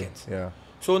can in kill seconds. you. Yeah.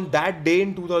 So on that day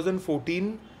in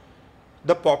 2014,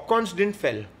 the popcorns didn't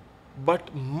fell,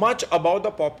 but much above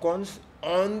the popcorns,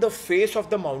 on the face of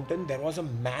the mountain, there was a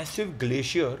massive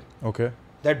glacier. Okay.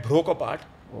 That broke apart.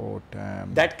 Oh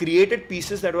damn. That created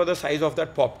pieces that were the size of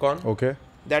that popcorn. Okay.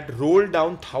 That rolled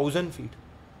down 1,000 feet.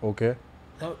 Okay.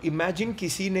 Now imagine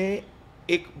किसी ने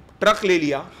एक truck ले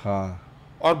लिया हाँ.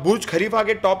 और बुर्ज खलीफा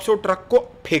के top से वो ट्रक को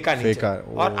फेंका नीचे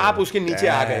और आप उसके नीचे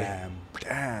आ गए.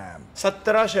 Damn.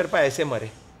 17 शेरपा ऐसे मरे.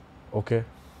 Okay.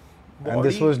 And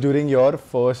this was during your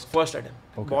first attempt.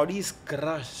 Okay. Body is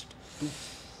crushed to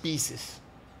pieces.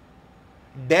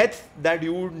 Death that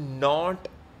you would not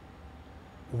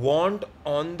want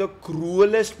on the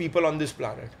cruelest people on this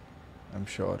planet. I'm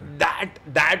sure.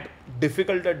 That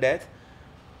difficult a death,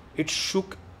 it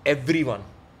shook everyone.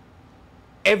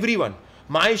 Everyone.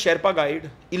 My Sherpa guide,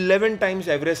 11 times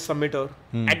Everest summiter,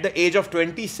 at the age of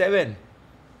 27,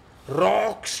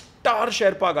 rock star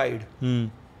Sherpa guide,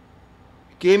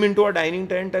 came into a dining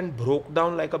tent and broke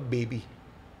down like a baby.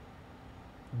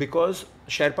 Because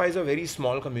Sherpa is a very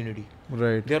small community.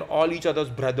 Right. They're all each other's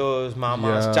brothers,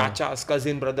 mamas, chachas,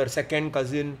 cousin, brother, second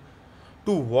cousin.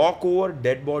 To walk over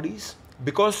dead bodies,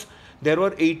 because there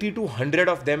were 80 to 100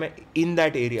 of them in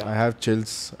that area. I have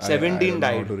chills. 17 I don't know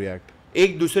died. how to react.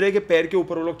 एक दूसरे के पैर के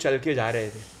ऊपर वो लोग चल के जा रहे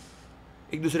थे.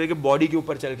 एक दूसरे के बॉडी के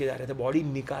ऊपर चल के जा रहे थे. बॉडी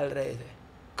निकाल रहे थे.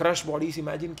 Crush bodies.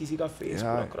 इमेजिन किसी का फेस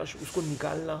पूरा क्रश, उसको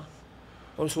निकालना.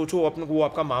 और सोचो अपने को वो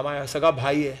आपका मामा है, सगा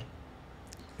भाई है.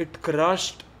 It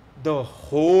crushed the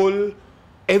whole,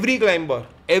 every climber,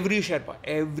 every Sherpa,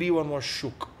 everyone was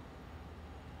shook.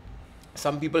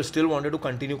 Some people still wanted to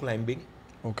continue climbing.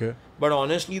 Okay. But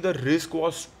honestly, the risk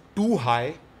was too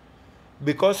high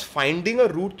because finding a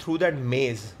route through that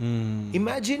maze.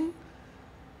 Imagine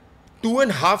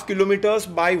 2.5 kilometers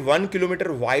by 1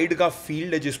 kilometer wide का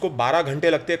field है जिसको 12 घंटे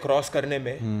लगते हैं cross करने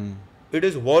में. It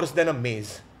is worse than a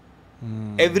maze.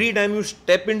 Every time you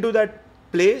step into that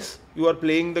place, you are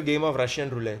playing the game of Russian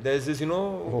roulette. There is this,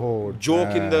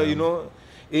 joke in the,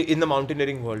 in the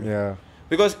mountaineering world. Yeah.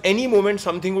 Because any moment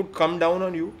something would come down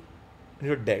on you and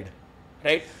you're dead.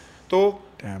 Right? So,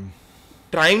 damn.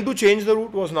 Trying to change the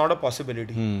route was not a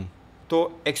possibility.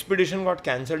 So, expedition got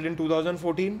cancelled in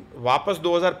 2014. वापस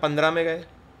 2015 में गए.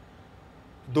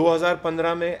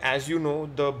 2015 में, as you know,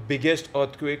 the biggest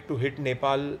earthquake to hit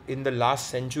Nepal in the last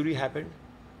century happened.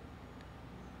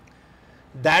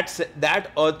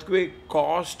 That earthquake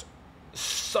caused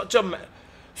such a...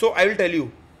 So, I will tell you,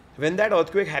 when that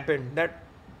earthquake happened,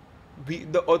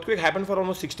 the earthquake happened for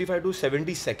almost 65 to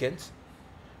 70 seconds.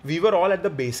 We were all at the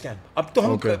base camp. अब तो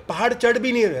हम पहाड़ चढ़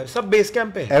भी नहीं रहे, सब base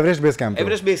camp पे. Everest base camp.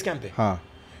 Everest base camp पे. हाँ.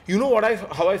 You know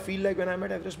how I feel like when I'm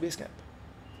at Everest base camp?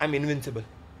 I'm invincible.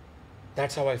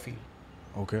 That's how I feel.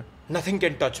 Okay. Nothing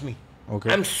can touch me. Okay.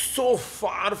 I'm so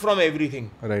far from everything.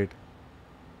 Right.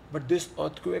 But this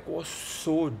earthquake was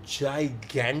so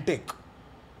gigantic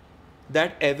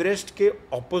that Everest के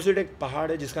opposite एक पहाड़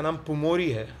है जिसका नाम पुमोरी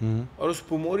है. और उस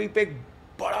पुमोरी पे एक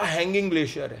बड़ा hanging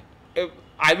glacier है.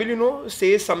 I will,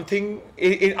 say something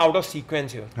out of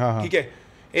sequence here. ठीक है.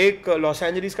 एक लॉस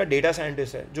एंजलिस का डेटा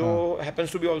साइंटिस्ट है जो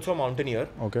happens to be also a mountaineer.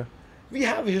 Okay. We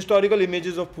have historical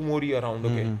images of Pumori around.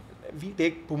 Okay. We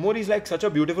take Pumori is like such a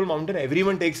beautiful mountain.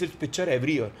 Everyone takes its picture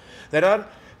every year. There are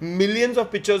millions of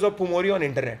pictures of Pumori on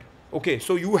internet. Okay,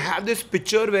 so you have this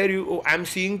picture where I'm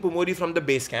seeing Pumori from the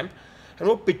base camp, and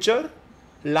वो picture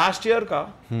last year का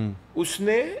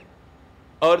उसने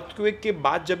earthquake के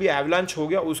बाद जब ये avalanche हो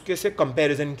गया उसके से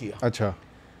comparison किया. अच्छा.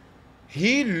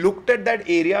 He looked at that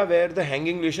area where the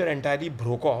hanging glacier entirely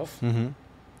broke off,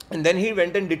 and then he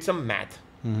went and did some math.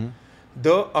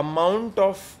 The amount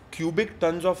of cubic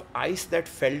tons of ice that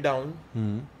fell down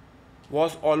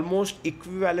was almost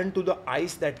equivalent to the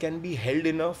ice that can be held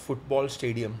in a football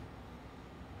stadium.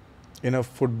 In a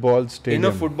football stadium? In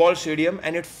a football stadium,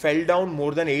 and it fell down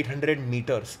more than 800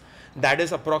 meters. That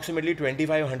is approximately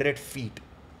 2,500 feet.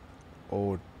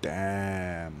 Oh,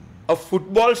 damn. A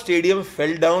football stadium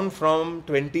fell down from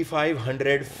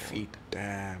 2,500 feet.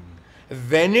 Damn.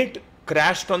 When it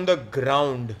crashed on the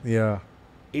ground, yeah,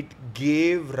 it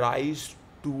gave rise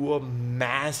to a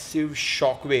massive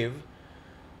shockwave,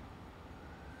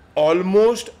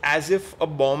 almost as if a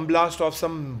bomb blast of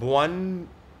some 1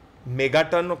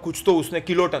 megaton or कुछ तो उसने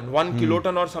kiloton, 1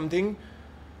 kiloton or something,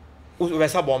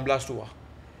 वैसा bomb blast हुआ.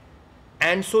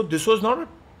 And so this was not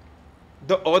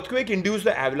the earthquake induced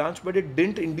the avalanche, but it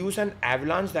didn't induce an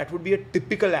avalanche that would be a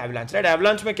typical avalanche. Right?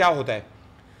 Avalanche में क्या होता है?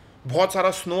 बहुत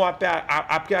सारा स्नो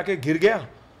आपके आके गिर गया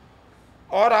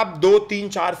और आप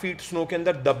 2-3-4 फीट स्नो के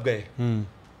अंदर दब गए.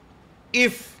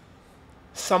 If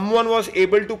someone was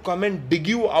able to come and dig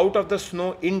you out of the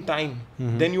snow in time,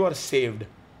 then you are saved.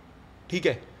 ठीक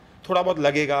है, थोड़ा बहुत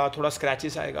लगेगा, थोड़ा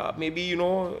स्क्रैचेस आएगा, मे बी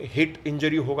हिट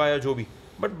इंजरी होगा या जो भी,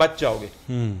 बट बच जाओगे.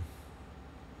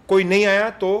 कोई नहीं आया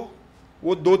तो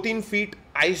वो 2-3 फीट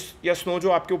आइस या स्नो जो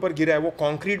आपके ऊपर गिरा है वो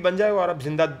कंक्रीट बन जाएगा और आप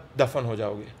जिंदा दफन हो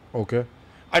जाओगे. Okay.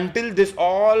 Until this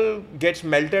all gets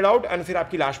melted out and फिर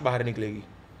आपकी लाश बाहर निकलेगी.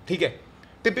 ठीक है,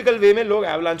 टिपिकल वे में लोग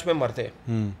एवलांच में मरते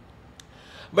हैं.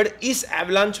 बट इस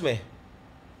एवलांच में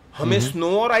हमें स्नो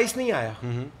और आइस नहीं आया,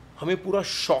 हमें पूरा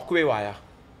शॉक वेव आया.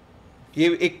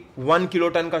 ये एक 1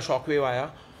 किलोटन का शॉक वेव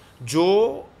आया जो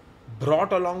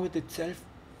brought along with itself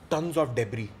tons of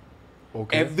debris.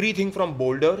 Okay. Everything from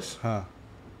boulders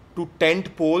to tent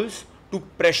poles to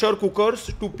pressure cookers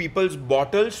to people's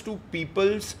bottles to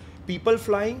people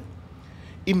flying.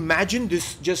 Imagine this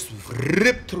just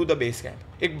rip through the base camp.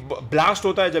 एक blast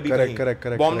होता है जब भी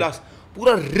कहीं bomb blast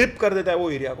पूरा rip कर देता है वो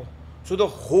एरिया को. So the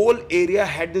whole area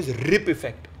had this rip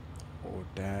effect. Oh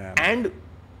damn. And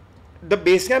the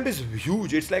base camp is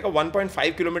huge. It's like a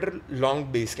 1.5 kilometer long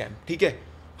base camp. ठीक है,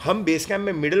 हम बेस कैम्प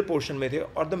में मिडिल पोर्शन में थे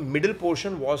और the middle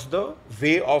portion was the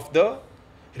way of the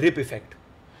rib effect.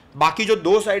 बाकी जो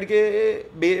दो साइड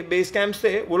के बेस कैंप्स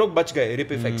थे वो लोग बच गए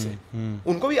रिप इफेक्ट से.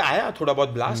 उनको भी आया थोड़ा बहुत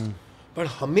ब्लास्ट, पर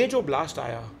हमें जो ब्लास्ट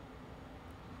आया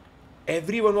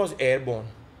everyone was airborne.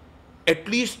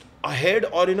 At least ahead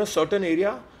or in a certain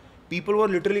area, people were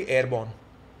literally airborne.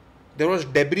 There was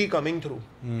debris coming through,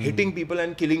 hitting people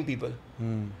and killing people.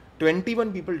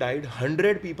 21 people died,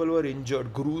 100 people were injured,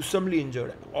 gruesomely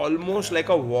injured, almost like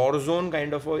a war zone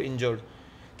kind of injured.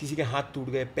 किसी के हाथ टूट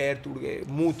गए, पैर टूट गए,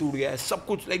 मुंह टूट गया, सब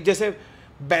कुछ लाइक जैसे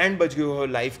बैंड बज गए हो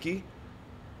लाइफ की.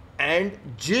 एंड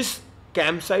जिस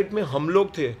कैंप साइट में हम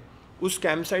लोग थे उस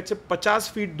कैंप साइट से 50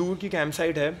 फीट दूर की कैंप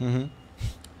साइट है,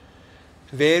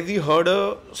 where we heard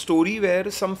a story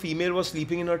where some female was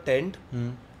sleeping in a tent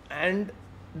and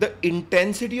the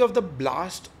intensity of the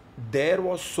blast there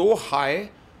was so high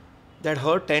that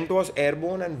her tent was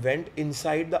airborne and went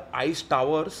inside the ice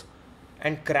towers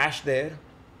and crashed there,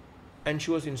 and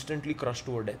she was instantly crushed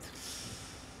to her death.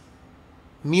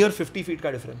 Mere 50 feet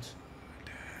ka difference.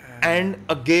 And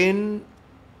again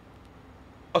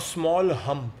a small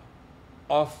hump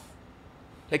of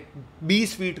like 20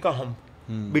 feet ka hump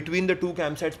between the two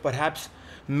campsites perhaps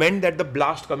meant that the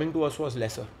blast coming to us was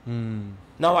lesser.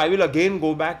 Now I will again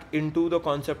go back into the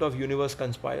concept of universe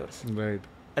conspires. Right.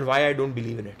 And why I don't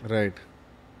believe in it. Right.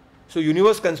 So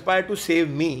universe conspired to save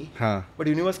me, but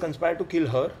universe conspired to kill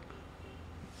her.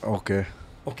 Okay.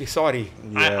 Okay, sorry.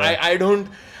 Yeah.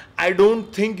 I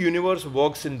don't think universe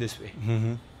works in this way.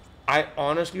 I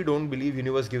honestly don't believe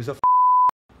universe gives a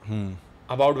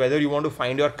about whether you want to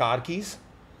find your car keys,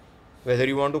 whether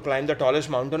you want to climb the tallest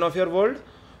mountain of your world,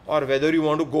 or whether you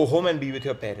want to go home and be with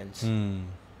your parents.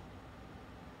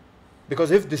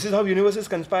 Because if this is how universe is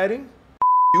conspiring,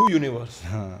 you universe.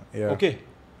 Yeah. Okay.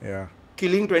 Yeah.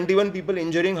 Killing 21 people,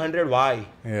 injuring 100, why?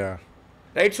 Yeah.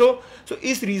 Right? So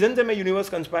इस reason से मैं universe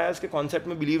conspires के concept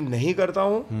में believe नहीं करता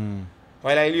हूँ.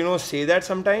 While I'll say that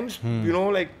sometimes,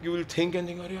 like you will think and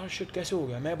think, अरे यार shit कैसे हो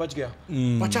गया? मैं बच गया.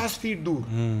 50 feet दूर.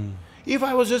 If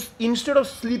I was just, instead of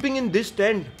sleeping in this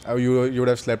tent, you would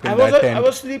have slept in that tent. I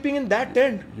was sleeping in that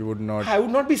tent. You would not. I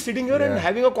would not be sitting here and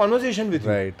having a conversation with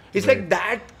you. Right. It's like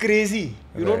that crazy,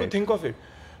 to think of it.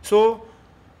 So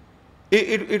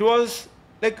it was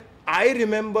like, I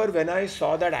remember when I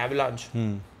saw that avalanche,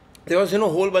 there was a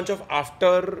whole bunch of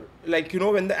after, like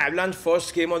when the avalanche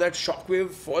first came or that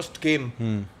shockwave first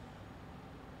came,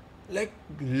 like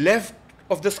left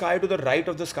of the sky to the right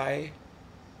of the sky,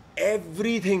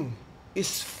 everything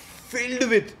is filled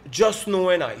with just snow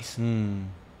and ice.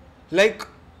 Like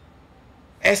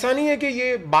ऐसा नहीं है कि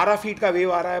ये 12 feet का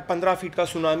wave आ रहा है, 15 feet का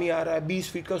tsunami आ रहा है, 20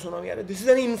 फीट का सुनामी आ रहा है. This is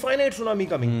an infinite tsunami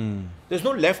coming. There's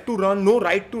no left to run, no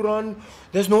right to run.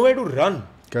 There's nowhere to run.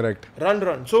 Correct.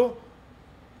 Run. So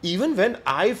even when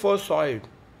I first saw it,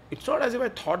 it's not as if I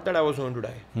thought that I was going to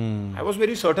die. I was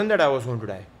very certain that I was going to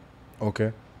die.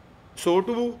 Okay. So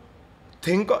to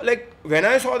think, like when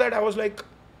I saw that, I was like,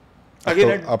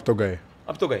 again, अब तो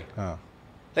गए. हाँ.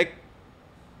 Like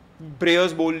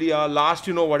prayers बोल दिया, last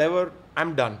whatever,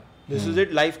 I'm done. This is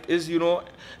it. Life is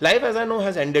life as I know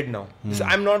has ended now.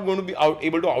 I'm not going to be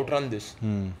able to outrun this.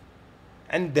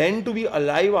 And then to be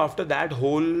alive after that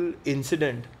whole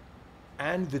incident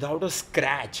and without a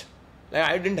scratch, like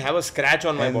I didn't have a scratch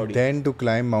on my body. And then to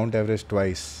climb Mount Everest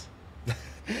twice.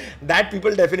 That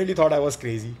people definitely thought I was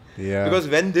crazy. Yeah. Because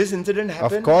when this incident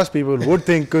happened, of course people would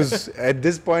think, because at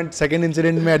this point, second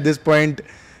incident at this point,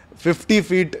 50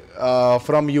 feet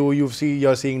from you're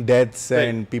seeing deaths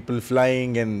and people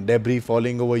flying and debris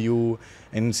falling over you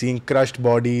and seeing crushed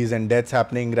bodies and deaths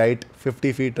happening right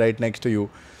 50 feet right next to you.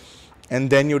 And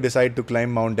then you decide to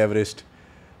climb Mount Everest.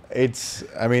 It's,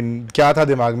 क्या था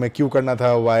दिमाग में, क्यों करना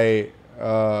था, why?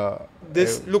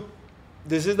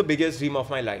 This is the biggest dream of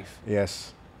my life.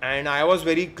 Yes. And I was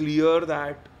very clear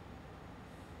that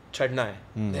चढ़ना है.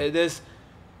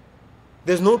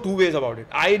 There's no two ways about it.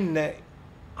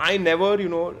 I never, you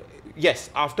know, yes,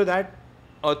 after that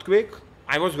earthquake,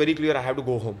 I was very clear I have to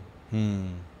go home.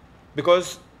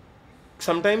 Because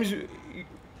sometimes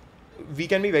we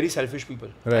can be very selfish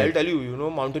people. Right. I'll tell you, you know,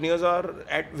 mountaineers are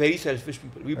very selfish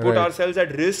people. We put ourselves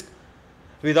at risk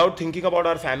without thinking about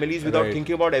our families, without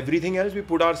thinking about everything else. We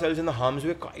put ourselves in the harm's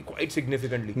way quite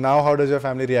significantly. Now, how does your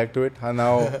family react to it?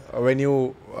 Now, when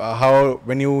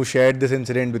you shared this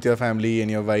incident with your family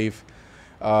and your wife,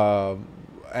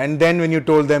 and then when you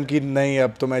told them कि नहीं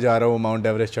अब तो मैं जा रहा हूँ Mount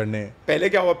Everest चढ़ने. पहले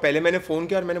क्या हुआ? पहले मैंने फोन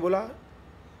किया और मैंने बोला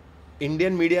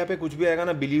इंडियन मीडिया पे कुछ भी आएगा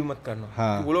ना बिलीव मत करना.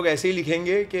 हाँ. वो लोग ऐसे ही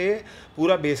लिखेंगे कि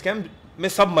पूरा बेस कैंप में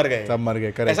सब मर गए.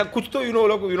 करेक्ट. ऐसा कुछ तो यू नो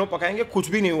लोग यू नो पकाएंगे. कुछ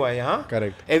भी नहीं हुआ है यहाँ.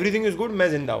 करेक्ट. Everything is good. मैं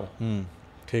जिंदा हूँ.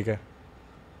 ठीक है.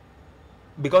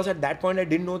 Because at that point I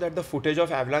didn't know that the footage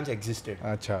of avalanche existed.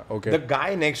 अच्छा, okay. The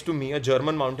guy next to me, a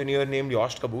German mountaineer named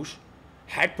Jost Kabush,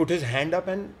 had put his hand up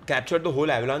and captured the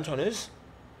whole avalanche on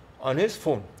his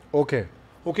phone. Okay.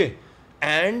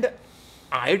 And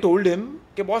I told him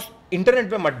कि boss internet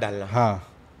पे मत डालना.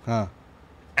 हाँ.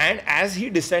 And as he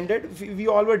descended, we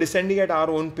all were descending at our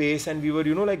own pace, and we were,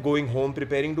 you know, like going home,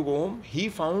 preparing to go home. He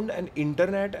found an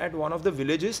internet at one of the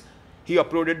villages. He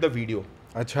uploaded the video.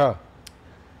 अच्छा.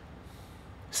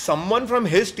 Someone from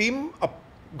his team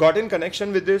got in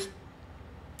connection with this.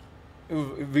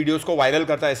 Videos को viral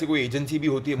करता है. ऐसी कोई agency भी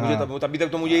होती है. मुझे तभी तक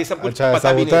तो मुझे ये सब कुछ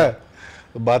पता भी नहीं है.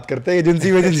 तो बात करते हैं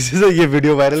एजेंसी से ये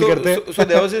वीडियो वायरल करते हैं. So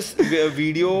there was this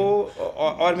video,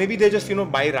 or maybe they just, you know,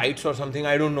 buy rights or something.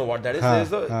 I don't know what that is.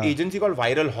 There's an agency called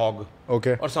Viral Hog.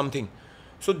 Okay. Or something.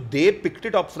 So they picked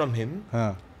it up from him.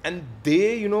 And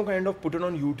they, you know, kind of put it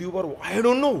on YouTube, or I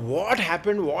don't know what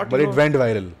happened. But it went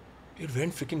viral. It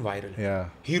went freaking viral. Yeah.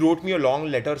 He wrote me a long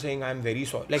letter saying I'm very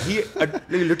sorry. Like he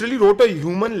literally wrote a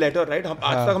human letter, right?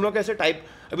 आज तक हम लोग कैसे type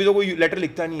अभी तो कोई letter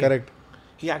लिखता नहीं है. Correct.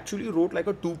 He actually wrote like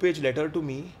a 2-page letter to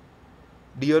me.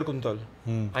 Dear Kuntal,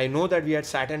 I know that we had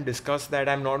sat and discussed that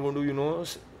I'm not going to, you know,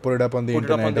 put it up on the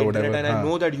internet or whatever. And I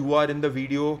know that you are in the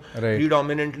video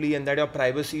predominantly, and that your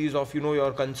privacy is of, you know,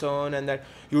 your concern, and that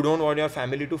you don't want your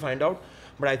family to find out.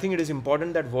 But I think it is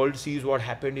important that world sees what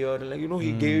happened here. Like, you know,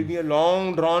 he gave me a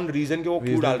long drawn reason कि वो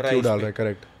क्यों डाल रहा है इसमें.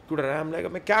 Correct. क्यों डाल रहा है? I'm like,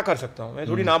 मैं क्या कर सकता हूँ? मैं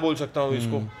थोड़ी ना बोल सकता हूँ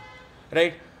इसको,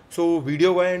 right? So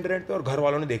वीडियो गया इंटरनेट पे और घर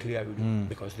वालों ने देख लिया video.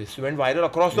 Because this went viral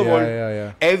across the world.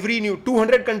 Every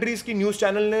 200 countries की न्यूज़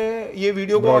चैनल ने ये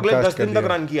वीडियो को अगले 10 दिन तक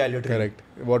रन किया literally. Correct.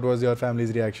 What was your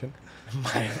family's reaction?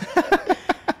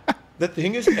 The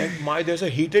thing is, there's a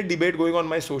heated debate going on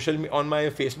on my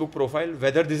Facebook profile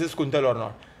whether this is Kuntal or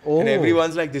not. And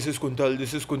everyone's like, this is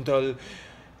Kuntal.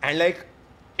 And like,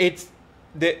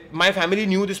 my family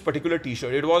knew this particular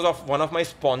t-shirt. It was of one of my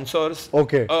sponsors.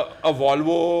 Okay. A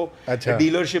Volvo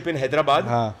dealership in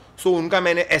Hyderabad. So उनका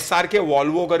मैंने SR के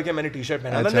Volvo करके मैंने t-shirt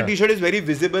पहना. And the t-shirt is very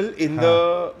visible in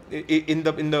the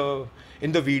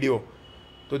video.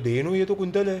 तो they know ये तो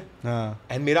Kuntal है.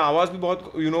 And मेरा आवाज भी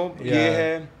बहुत, you know, ये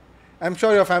है. I'm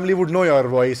sure your family would know your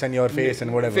voice and your face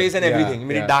and whatever. Face and everything.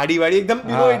 मेरी दाढ़ी वाड़ी एकदम,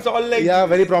 you know, it's all like. Yeah,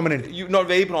 very prominent. Not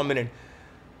very prominent.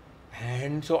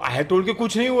 And so I had told कि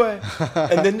कुछ नहीं हुआ है.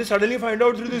 And then they suddenly find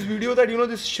out through this video that, you know,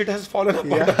 this shit has fallen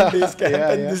apart on base camp,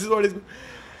 and this is what is.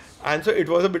 And so it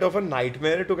was a bit of a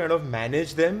nightmare to kind of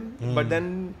manage them. But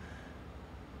then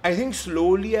I think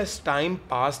slowly as time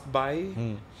passed by,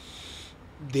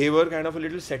 they were kind of a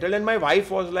little settled. And my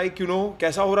wife was like, you know,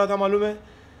 कैसा हो रहा था मालूम है?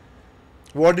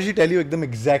 What did she tell you एकदम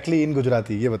exactly in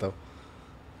Gujarati? ये बताओ.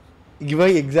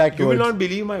 वही exact words. You will not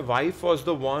believe, my wife was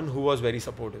the one who was very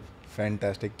supportive.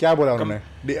 Fantastic. क्या बोला उन्होंने?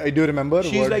 Do you remember?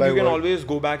 She's like, you can always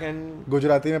go back and.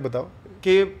 Gujarati में बताओ.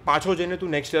 कि 5 जने तू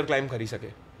next year climb कर ही सके.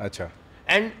 अच्छा.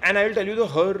 And I will tell you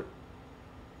her.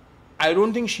 I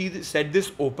don't think she said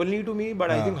this openly to me, but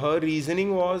I think her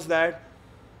reasoning was that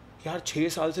यार 6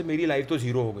 साल से मेरी लाइफ तो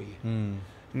जीरो हो गई है.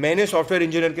 मैंने सॉफ्टवेयर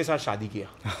इंजीनियर के साथ शादी किया.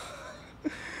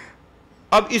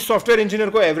 अब इस सॉफ्टवेयर इंजीनियर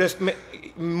को एवरेस्ट में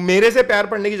मेरे से प्यार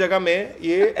पड़ने की जगह में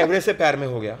ये एवरेस्ट से प्यार में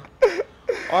हो गया.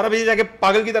 और अब ये जाके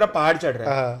पागल की तरह पहाड़ चढ़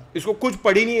रहा है. इसको कुछ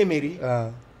पड़ी नहीं है मेरी.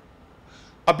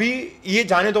 अभी ये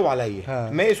जाने तो वाला ही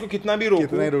है. मैं इसको कितना भी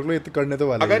रोक लो, ये तो करने तो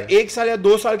वाला अगर 1 साल या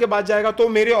 2 साल के बाद जाएगा तो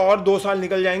मेरे और 2 साल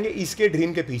निकल जाएंगे इसके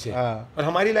ड्रीम के पीछे. और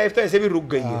हमारी लाइफ तो ऐसे भी रुक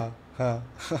गई है.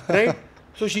 राइट.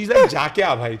 So she's like, जाके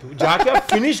आ भाई तू, जाके आ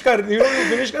फिनिश कर,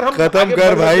 हम खत्म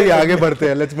कर भाई, आगे बढ़ते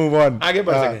हैं, let's move on. आगे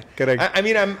बढ़ सके. Correct. I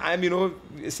mean, I'm, you know,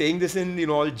 saying this in, you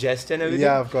know, all jest and everything.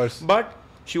 Yeah, of course. But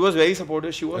she was very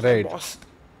supportive. She was like, boss.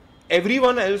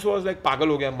 Everyone else was like, पागल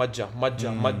हो गया, मत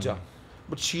जा.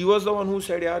 But she was the one who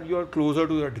said, यार, you are closer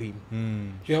to your dream.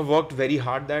 You have worked very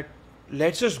hard. That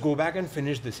let's just go back and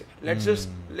finish this year. Let's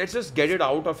just get it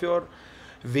out of your.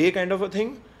 way kind of a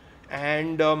thing.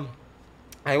 And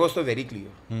I was so very clear.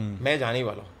 मैं जाने ही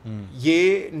वाला हूँ.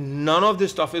 ये none of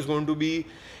this stuff is going to be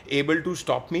able to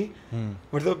stop me.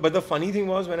 But the funny thing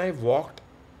was when I walked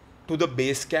to the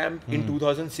base camp in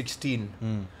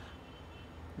 2016,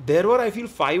 there were, I feel,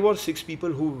 5 or 6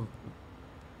 people who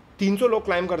 300 लोग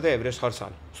climb करते हैं Everest हर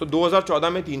साल. सो 2014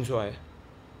 में 300 आए,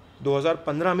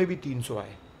 2015 में भी 300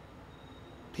 आए.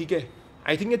 ठीक है,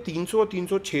 आई थिंक ये 300 और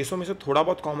 300 600 में से थोड़ा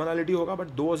बहुत कॉमनलिटी होगा.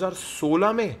 बट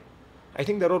 2016 में I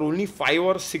think there are only 5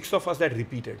 or 6 of us that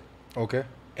repeated. Okay.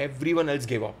 Everyone else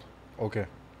give up. Okay.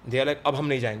 They are like अब हम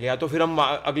नहीं जाएंगे, या तो फिर हम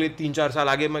अगले 3-4 साल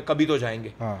आगे में कभी तो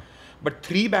जाएंगे. But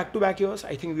 3 back-to-back years,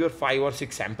 I think we were 5 or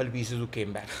 6 sample pieces who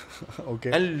came back.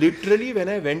 Okay. And literally when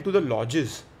I went to the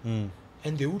lodges,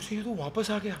 and they would say, "तो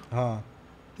वापस आ गया."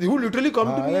 They would literally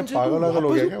come to me and say,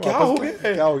 "क्या हो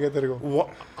गया? क्या हो गया तेरे को?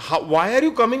 Why are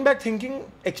you coming back thinking,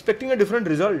 expecting a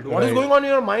different result? What is going on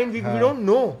in your mind? We don't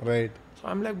know." Right. So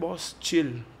I'm like, boss,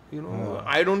 chill. You know,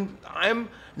 I'm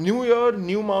new year,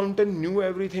 new mountain, new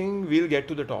everything. We'll get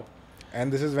to the top.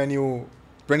 And this is when you.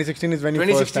 2016 is when you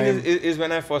 2016 first time. Is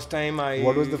when I first time I.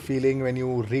 What was the feeling when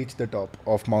you reached the top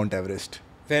of Mount Everest?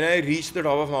 When I reached the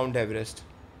top of Mount Everest,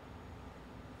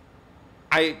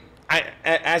 I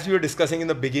as we were discussing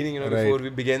in the beginning, you know, Right. before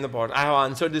we began the pod, I have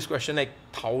answered this question like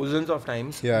thousands of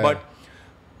times. Yeah. But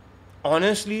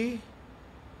honestly,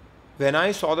 when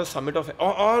I saw the summit of,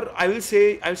 or I will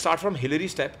say, I'll start from Hillary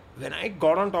Step. When I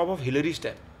got on top of Hillary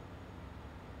Step,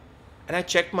 and I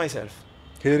checked myself.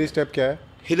 Hillary Step क्या है?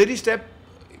 Hillary Step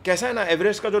कैसा है ना,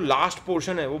 Everest का जो last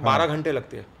portion है वो 12 घंटे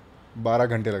लगते हैं. 12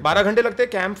 घंटे लगते 12 घंटे लगते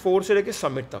हैं कैंप 4 से लेके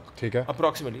समिट तक. ठीक है.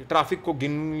 अप्रोक्सीमेटली ट्रैफिक को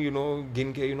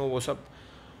गिन के वो सब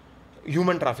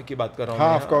ह्यूमन ट्रैफिक की बात कर रहा हूँ.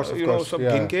 हाँ, of course, सब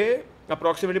गिन के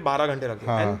अप्रोक्सीमेटली 12 घंटे लगते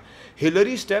हैं. And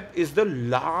Hillary step is the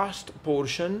last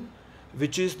portion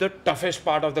which is the toughest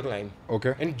part of the climb.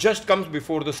 Okay. And it just comes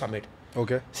before the summit.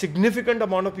 Okay. Significant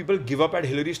amount of people give up at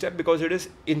Hillary Step because it is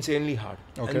insanely hard.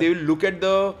 Okay. And they will look at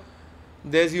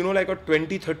there's like a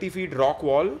 20-30 feet rock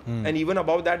wall, and even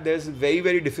above that there's very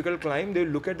very difficult climb. They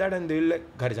will look at that and they will like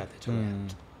ghar jate chalo.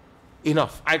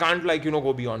 Enough, I can't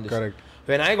go beyond this. Correct.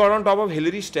 When I got on top of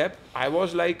Hillary Step, I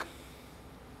was like,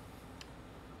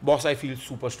 boss, I feel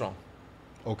super strong.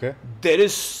 Okay. There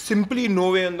is simply no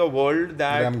way in the world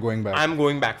that I'm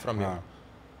going back from here.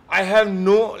 I have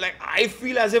I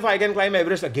feel as if I can climb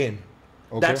Everest again.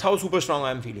 Okay. That's how super strong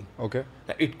I am feeling. Okay.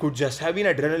 It could just have been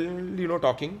adrenaline,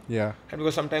 talking. Yeah. And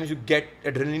because sometimes you get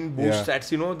adrenaline boosts, that's,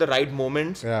 the right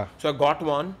moments. Yeah. So I got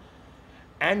one.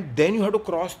 And then you have to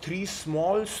cross 3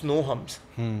 small snow humps.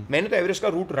 मैंने तो Everest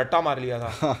का root रट्टा मार लिया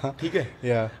था. ठीक है.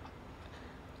 Yeah.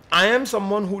 I am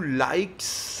someone who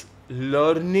likes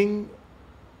learning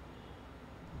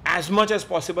as much as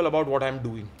possible about what I'm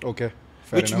doing. Okay.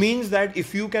 Which enough. means that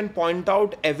if you can point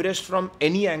out Everest from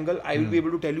any angle, I will be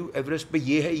able to tell you Everest पे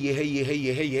ये है, ये है, ये है,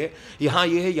 ये है, ये है, यहाँ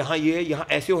ये है, यहाँ ये है, यहाँ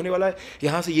ऐसे होने वाला है,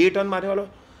 यहाँ से ये टर्न मारने वाला.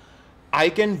 I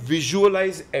can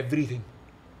visualize everything,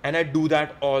 and I do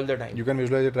that all the time. You can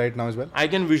visualize it right now as well? I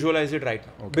can visualize it right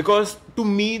now. Okay. Because to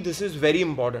me this is very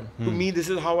important. To me this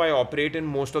is how I operate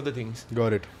in most of the things.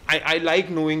 Got it. I like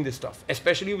knowing this stuff,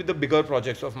 especially with the bigger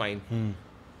projects of mine.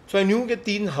 So I knew that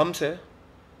 3 humps hai,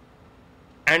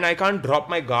 and I can't drop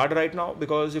my guard right now,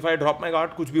 because if I drop my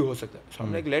guard, कुछ भी हो सकता है. So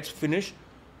I'm like, let's finish,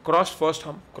 cross first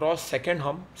hump, cross second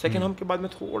hump. Second hump के बाद में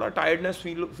थोड़ा tiredness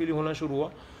feel होना शुरू हुआ.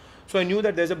 So I knew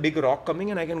that there's a big rock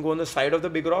coming, and I can go on the side of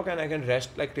the big rock and I can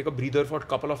rest, take a breather for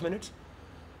a couple of minutes.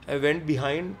 I went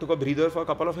behind, took a breather for a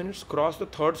couple of minutes, crossed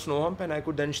the 3rd snow hump, and I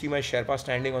could then see my Sherpa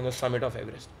standing on the summit of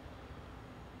Everest.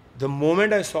 The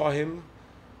moment I saw him,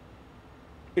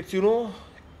 it's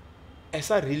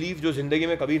ऐसा relief जो जिंदगी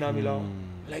में कभी ना मिला हो.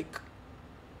 Like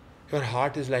your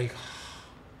heart is like,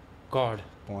 God,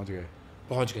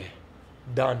 पहुंच गए,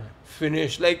 done,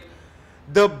 finished, like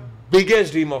the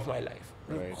biggest dream of my life.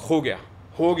 Right. हो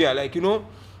गया,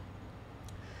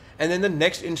 and then the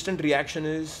next instant reaction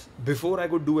is, before I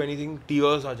could do anything,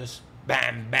 tears are just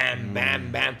bam, bam,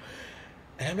 bam, bam.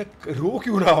 And I'm like, रो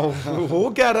क्यों रहा हूँ, हो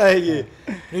क्या रहा है ये?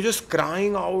 You're just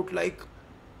crying out, like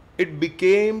it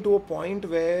became to a point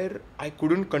where I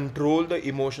couldn't control the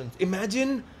emotions.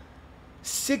 Imagine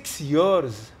 6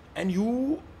 years and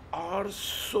you are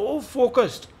so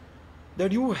focused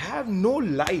that you have no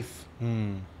life.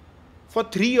 For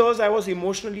 3 years I was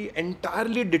emotionally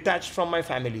entirely detached from my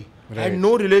family. Right. I had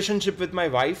no relationship with my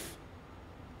wife,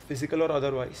 physical or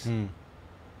otherwise.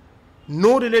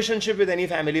 No relationship with any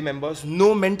family members,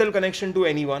 no mental connection to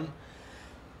anyone.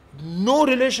 No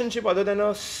relationship other than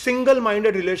a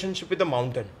single-minded relationship with the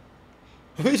mountain,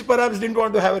 which perhaps didn't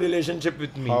want to have a relationship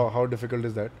with me. How difficult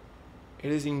is that?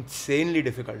 It is insanely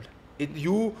difficult.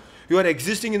 You are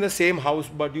existing in the same house,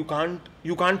 but you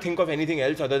can't think of anything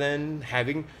else other than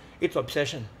having. It's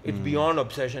obsession. It's beyond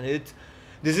obsession.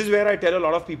 This is where I tell a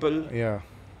lot of people. Yeah.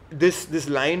 This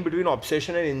line between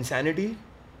obsession and insanity.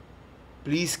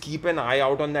 Please keep an eye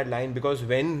out on that line, because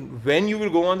when you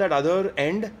will go on that other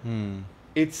end,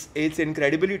 it's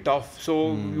incredibly tough.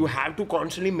 So you have to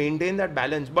constantly maintain that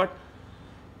balance. But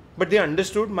they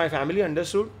understood. My family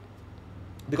understood,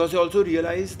 because they also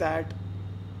realized that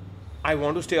I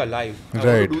want to stay alive. I want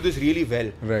to do this really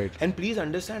well. Right. And please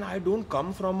understand, I don't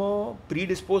come from a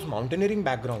predisposed mountaineering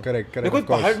background. Correct. मैं कोई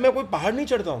पहाड़ नहीं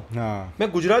चढ़ता हूँ.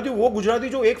 मैं गुजराती हूँ, वो गुजराती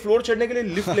जो एक फ्लोर चढ़ने के लिए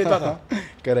लिफ्ट लेता था.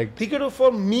 Correct. ठीक है, तो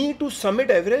for me to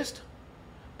summit Everest,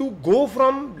 to go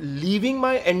from leaving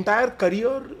my entire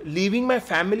career, leaving my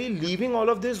family, leaving all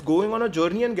of this, going on a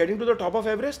journey and getting to the top of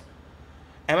Everest,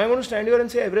 am I going to stand here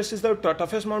and say Everest is the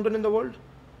toughest mountain in the world?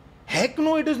 Heck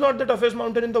no, it is not the toughest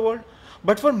mountain in the world.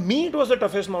 But for me, it was the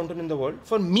toughest mountain in the world.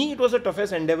 For me, it was the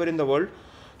toughest endeavor in the world.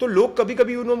 तो लोग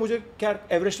कभी-कभी मुझे क्या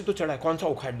Everest तो चढ़ा है, कौन सा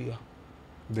उखाड़ लिया?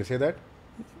 They say that?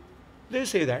 They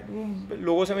say that.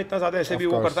 लोगों से मैं इतना ज़्यादा ऐसे भी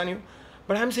वो करता नहीं हूँ.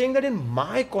 But I'm saying that in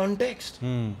my context,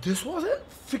 this was a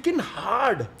freaking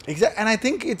hard. Exactly, and I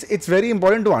think it's very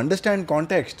important to understand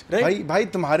context. Right. भाई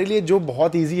तुम्हारे लिए जो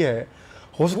बहुत easy है,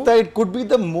 हो सकता है it could be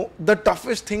the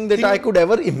toughest thing that I could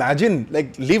ever imagine,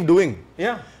 like live doing.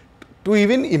 Yeah. To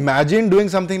even imagine doing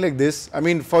something like this, I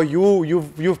mean, for you,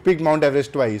 you've picked Mount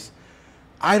Everest twice.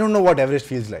 I don't know what Everest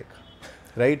feels like,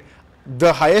 right?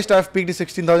 The highest I've peaked is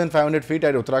 16,500 feet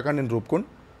at Uttarakhand in Rupkund.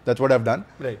 That's what I've done.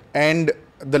 Right. And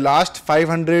the last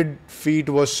 500 feet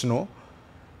was snow,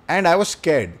 and I was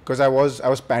scared because I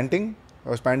was panting. I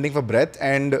was panting for breath,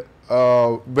 and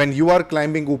when you are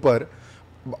climbing ऊपर,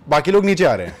 बाकी लोग नीचे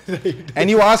आ रहे हैं, and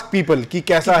you ask people कि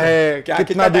कैसा है,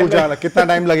 कितना दूर जाना, कितना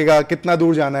टाइम लगेगा, कितना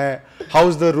दूर जाना है,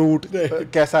 how's the route,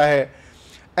 कैसा है,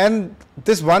 and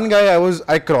this one guy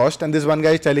I crossed, and this one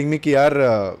guy is telling me कि यार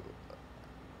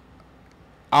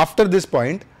after this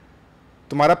point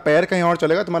तुम्हारा पैर कहीं और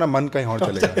चलेगा, तुम्हारा मन कहीं और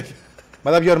चलेगा,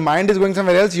 मतलब your mind is going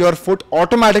somewhere else, your foot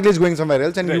automatically is going somewhere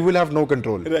else, and you will have no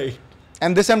control. Right.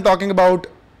 And this I'm talking about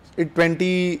in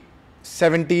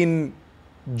 2017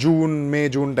 June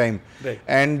time. Right.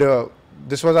 And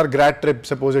this was our grad trip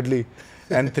supposedly,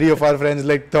 and 3 of our friends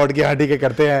like thought कि हाँ ठीक है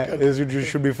करते हैं, it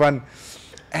should be fun.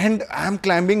 And I'm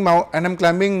climbing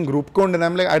Rupkund, and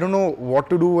I'm like, I don't know what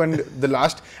to do. And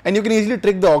and you can easily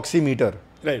trick the oximeter.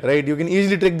 Right. You can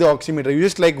easily trick the oximeter. You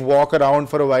just like walk around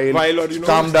for a while or,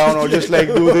 calm down, or just like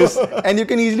do this, and you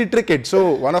can easily trick it. So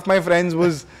one of my friends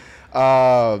was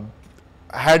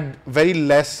had very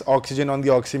less oxygen on the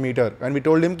oximeter, and we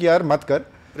told him कि यार मत कर.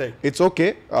 Right. It's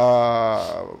okay.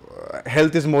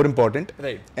 Health is more important.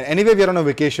 Right. And anyway, we are on a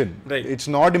vacation. Right. It's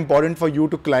not important for you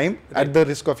to climb at the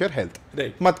risk of your health.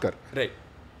 Right. मत कर. Right.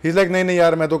 He's like, नहीं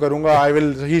यार मैं तो करूँगा. I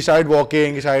will. He started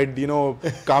walking. He started,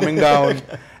 calming down.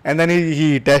 And then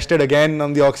he tested again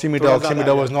on the oximeter.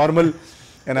 Oximeter was normal.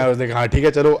 And I was like, हाँ ठीक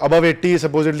है चलो. Above 80 is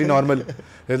supposedly normal.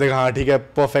 He's like, हाँ ठीक है,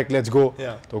 perfect. Let's go.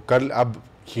 Yeah. तो कल अब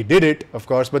he did it, of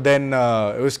course, but then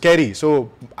it was scary. So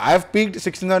I've peaked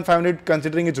 16,500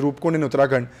 considering it's Rupkund in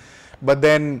Uttarakhand. But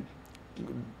then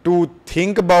to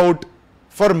think about,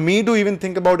 for me to even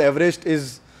think about Everest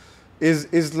is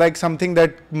like something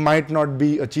that might not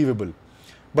be achievable.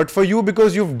 But for you,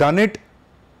 because you've done it,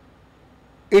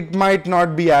 it might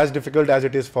not be as difficult as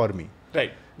it is for me.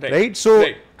 Right? So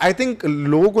I think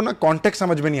लोगों को ना context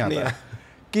समझ में नहीं आता है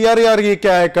कि यार ये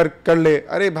क्या है, कर ले.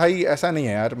 अरे भाई ऐसा नहीं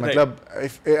है यार, मतलब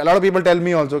a lot of people tell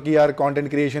me also कि यार content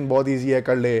creation बहुत easy है,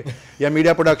 कर ले, या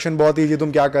media production बहुत easy है,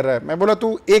 तुम क्या कर रहा है. मैं बोला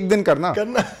तू एक दिन करना.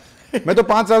 मैं तो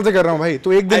 5 साल से कर रहा हूँ भाई,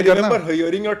 तू एक दिन करना. I remember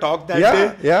hearing your talk that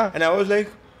day, and I was like,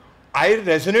 I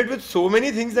resonate with so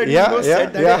many things that you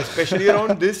said that day, especially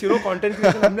around this, content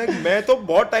creation. I'm like, मैं तो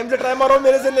बहुत time से try मार रहा हूँ,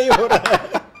 मेरे से नहीं हो रहा है.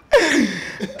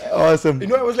 Awesome.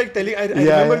 I was like telling, I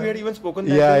remember we had even spoken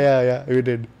that day. Yeah, we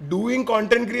did. Doing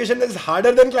content creation is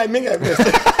harder than climbing Everest.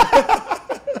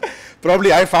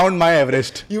 Probably I found my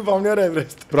Everest. You found your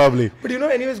Everest. Probably. But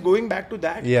anyways, going back to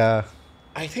that. Yeah.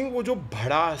 I think वो जो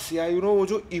भड़ास या वो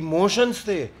जो emotions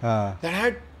थे that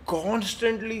had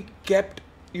constantly kept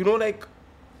like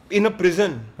in a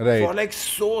prison for like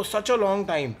such a long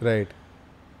time. Right.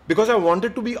 Because I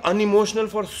wanted to be unemotional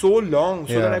for so long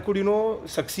so that I could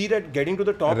succeed at getting to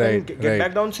the top and get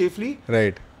back down safely.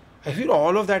 Right. I feel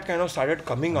all of that kind of started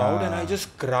coming out, and I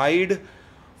just cried.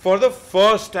 For the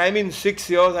first time in 6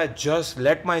 years, I just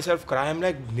let myself cry. I'm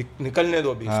like, nikalne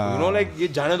do abhi. Like, ye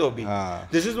jane do abhi.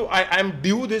 This is, I'm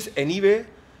due this anyway.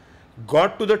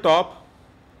 Got to the top.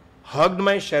 hugged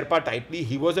my Sherpa tightly.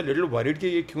 He was a little worried कि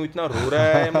ये क्यों इतना रो रहा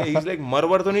है. He's like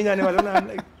मर तो नहीं जाने वाला ना. I'm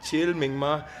like chill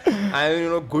Mingma, I'm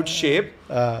in good shape.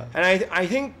 And I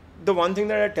think the one thing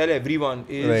that I tell everyone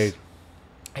is, right.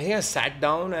 I think I sat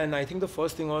down and I think the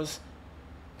first thing was,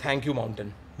 thank you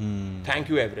mountain, thank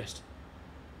you Everest.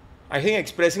 I think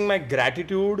expressing my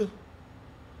gratitude,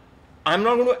 I'm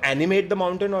not going to animate the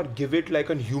mountain or give it like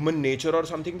a human nature or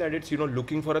something that it's,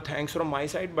 looking for a thanks from my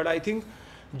side. But I think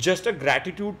just a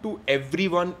gratitude to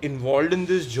everyone involved in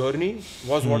this journey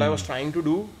was what I was trying to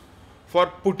do for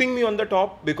putting me on the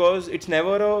top, because it's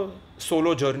never a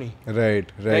solo journey. Right.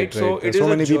 So there's so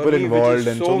many people involved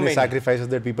and so many sacrifices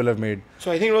that people have made.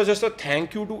 So I think it was just a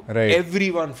thank you to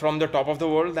everyone from the top of the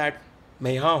world that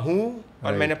मैं यहाँ हूँ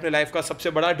और मैंने अपने life का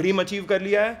सबसे बड़ा dream achieve कर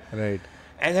लिया है. Right.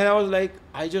 And then I was like,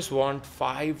 I just want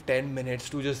 5-10 minutes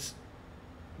to just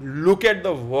look at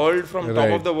the world from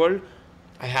top of the world.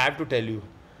 I have to tell you,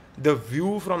 the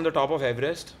view from the top of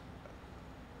Everest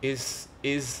is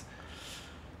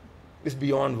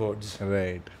beyond words.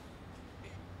 Right.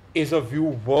 Is a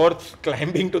view worth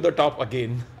climbing to the top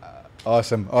again.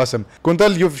 Awesome.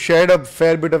 Kuntal, you've shared a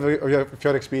fair bit of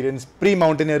your experience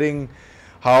pre-mountaineering,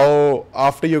 how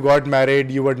after you got married,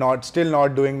 you were still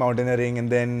not doing mountaineering, and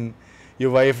then your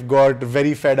wife got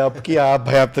very fed up कि आप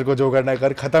भाई आप तेरे को जो करना है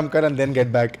कर खत्म कर and then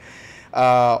get back.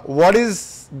 What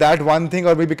is that one thing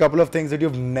or maybe a couple of things that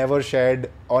you've never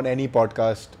shared on any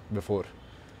podcast before?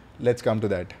 Let's come to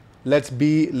that. Let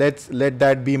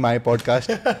that be my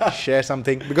podcast. Share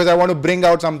something, because I want to bring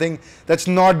out something that's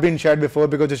not been shared before,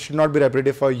 because it should not be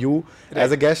repetitive for you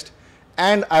as a guest,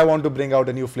 and I want to bring out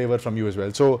a new flavor from you as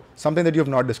well. So something that you have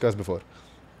not discussed before.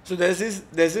 So there's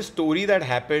this story that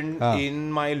happened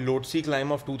in my Lhotse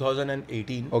climb of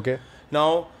 2018. Okay.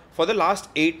 Now, for the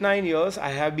last 8-9 years, I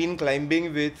have been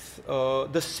climbing with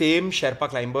the same Sherpa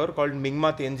climber called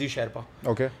Mingma Tenzhi Sherpa.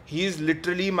 Okay. He is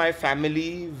literally my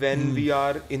family when we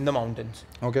are in the mountains.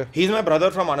 Okay. He's my brother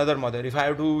from another mother. If I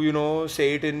have to,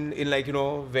 say it in like,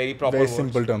 very proper words. Very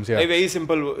simple terms, yeah. Like very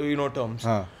simple, terms.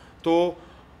 So,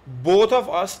 both of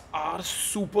us are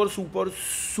super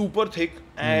thick,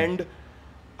 and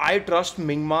I trust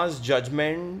Mingma's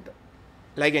judgment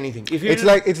like anything. It's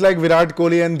like Virat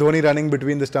Kohli and Dhoni running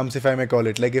between the stumps, if I may call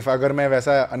it. Like if अगर मैं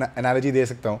वैसा analogy दे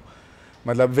सकता हूँ,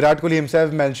 मतलब Virat Kohli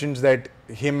himself mentions that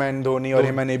him and Dhoni or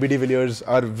him and AB de Villiers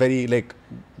are very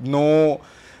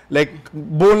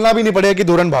बोलना भी नहीं पड़ेगा कि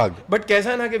धोरन भाग. But कैसा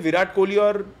है ना कि विराट कोहली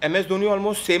और MS Dhoni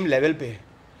almost same level पे है.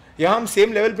 यहाँ हम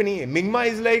same level पे नहीं है. Mingma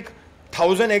is like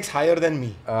 1000x higher than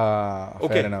me.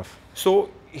 Fair enough. So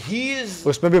he is.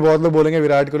 उसमें भी बहुत लोग बोलेंगे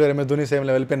विराट कोहली और MS धोनी सेम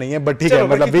लेवल पे नहीं है, but ठीक है,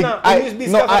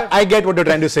 मतलब I get what you're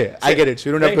trying to say. I get it. So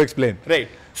you don't have to explain. Right.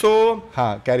 So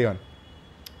हाँ, carry on.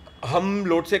 हम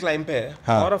लोड से क्लाइम पे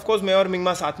है और ऑफ कोर्स मैं और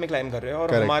मिंगमा साथ में क्लाइम कर रहे हैं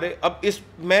और हमारे अब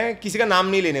मैं किसी का नाम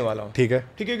नहीं लेने वाला हूँ. ठीक है,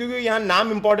 क्योंकि यहाँ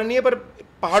नाम इंपॉर्टेंट नहीं है, पर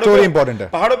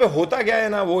पहाड़ों पे होता क्या है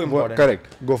ना वो important. Correct,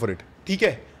 go for it. ठीक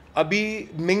है. अभी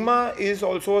Mingma is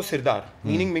also a Sirdar,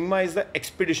 meaning Mingma is the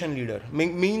expedition leader.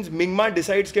 Means Mingma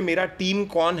decides कि मेरा टीम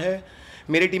कौन है,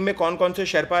 मेरे टीम में कौन कौन से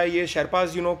शेरपा है, ये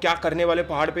शेरपाज क्या करने वाले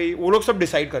पहाड़ पे, वो लोग सब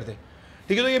डिसाइड करते हैं.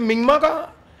 ठीक है. तो ये मिंगमा का,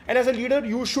 and as a leader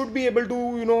you should be able to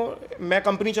मैं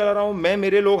कंपनी चला रहा हूँ, मैं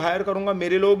मेरे लोग हायर करूंगा,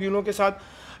 मेरे लोग के साथ,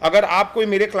 अगर आप कोई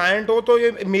मेरे क्लाइंट हो तो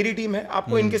ये मेरी टीम है,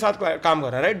 आपको इनके साथ काम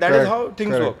करना है. Right. That is how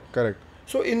things work. Correct.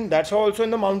 So in that's also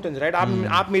in the mountains. Right.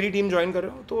 आप मेरी टीम ज्वाइन कर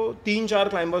रहे हो, तो 3-4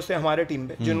 क्लाइंबर्स थे हमारे टीम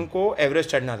पे जिनको एवरेस्ट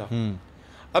चढ़ना था.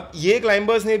 अब ये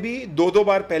क्लाइंबर्स ने भी 2-2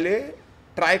 बार पहले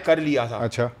ट्राई कर लिया था.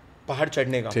 अच्छा. पहाड़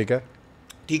चढ़ने का.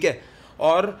 ठीक है.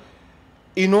 और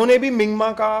इन्होंने भी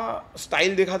मिंगमा का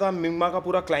स्टाइल देखा था, मिंगमा का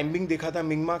पूरा क्लाइंबिंग देखा था,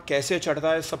 मिंगमा कैसे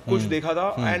चढ़ता है, सब कुछ देखा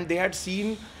था. And they had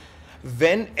seen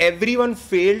when everyone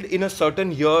failed in a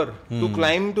certain year to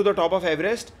climb to the top of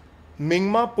Everest,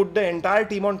 Mingma put the entire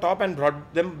team on top and brought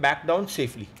them back down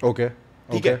safely. Okay.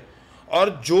 ठीक है.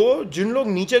 और जिन लोग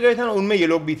नीचे गए थे ना, उनमें ये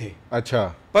लोग भी थे. अच्छा.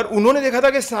 पर उन्होंने देखा था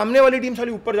कि सामने वाली टीम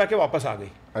साली ऊपर जाके वापस आ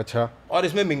गई. अच्छा. और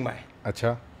इसमें मिंगमा है.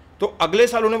 अच्छा. तो अगले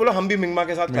साल उन्होंने बोला हम भी मिंगमा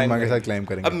के साथ क्लाइम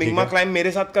करेंगे. अब मिंगमा क्लाइम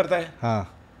मेरे साथ करता है.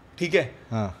 हाँ. ठीक है.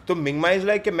 हाँ. तो मिंगमा इज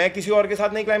लाइक कि मैं किसी और के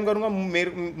साथ नहीं क्लाइम करूंगा,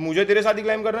 मुझे तेरे साथ ही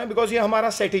क्लाइम करना है, बिकॉज ये हमारा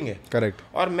सेटिंग है. करेक्ट.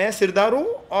 और मैं सिरदार हूँ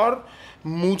और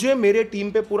मुझे मेरे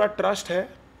टीम पे पूरा ट्रस्ट है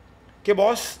कि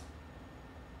बॉस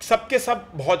सबके सब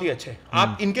बहुत ही अच्छे,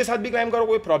 आप इनके साथ भी क्लाइम करो,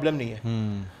 कोई प्रॉब्लम नहीं है.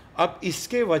 अब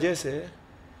इसके वजह से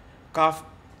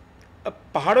अब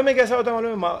पहाड़ों में कैसा होता है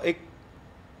मालूम है, एक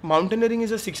mountaineering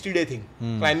is a 60-day thing.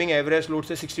 Climbing Everest load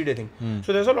से 60-day thing.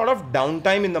 So there's a lot of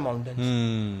downtime in the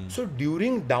mountains. So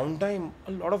during downtime,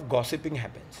 a lot of gossiping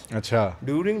happens. अच्छा.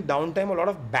 During downtime, a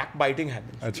lot of backbiting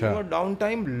happens. अच्छा. During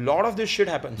downtime, lot of this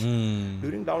shit happens.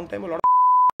 During downtime, a lot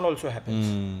of also happens.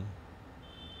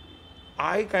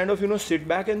 I kind of sit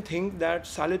back and think that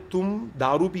साले तुम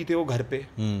दारू पीते हो घर पे,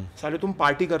 साले तुम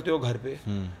पार्टी करते हो घर पे,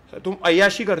 तुम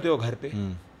अय्याशी करते हो घर पे,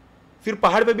 फिर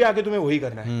पहाड़ पे भी आके तुम्हें वही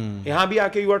करना है. यहाँ भी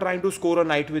आके you are trying to score a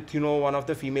night with one of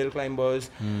the female climbers,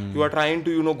 you are trying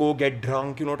to go get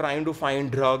drunk, trying to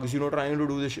find drugs, trying to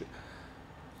do this shit.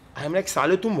 I am like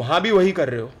साले तुम वहाँ भी वही कर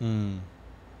रहे हो.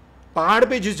 पहाड़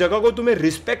पे जिस जगह को तुम्हें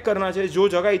रिस्पेक्ट करना चाहिए, जो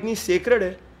जगह इतनी सेक्रेड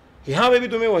है, यहाँ पे भी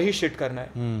तुम्हें वही शिट करना है.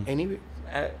 Anyway,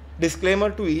 disclaimer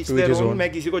to each their own. मैं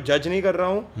किसी को जज नहीं कर रहा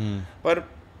हूँ, पर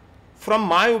from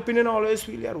my opinion always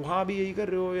feel यार वहाँ भी यही कर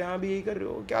रहे हो, यहाँ भी यही कर रहे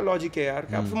हो, क्या लॉजिक है यार,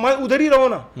 क्या मैं उधर ही रहो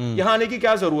ना, यहाँ आने की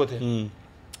क्या जरूरत है.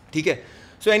 ठीक है.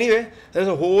 So anyway, there is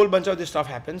a whole bunch of this stuff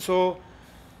happen.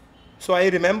 So I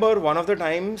remember one of the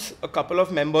times a couple of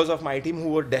members of my team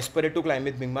who were desperate to climb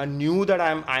with Mingma knew that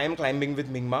I am climbing with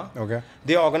Mingma. Okay.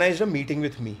 They organized a meeting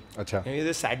with me. Acha. And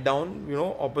they sat down,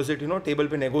 opposite, table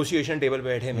पे negotiation table पे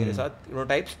बैठे मेरे साथ,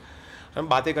 types. हम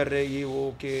बातें कर रहे हैं ये वो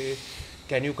के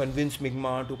can you convince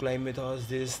Mingma to climb with us,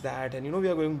 this, that, and we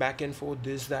are going back and forth,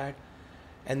 this, that.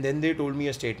 And then they told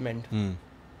me a statement.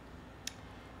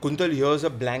 Kuntal, here's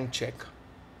a blank check.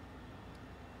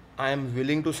 I am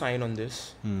willing to sign on this.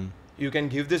 You can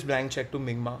give this blank check to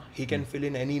Mingma. He can fill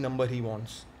in any number he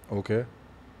wants. Okay.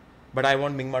 But I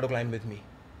want Mingma to climb with me.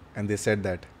 And they said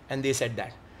that. And they said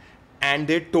that. And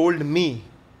they told me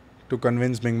to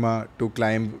convince Mingma to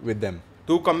climb with them.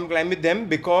 To come climb with them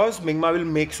because Mingma will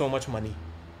make so much money.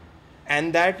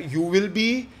 And that it will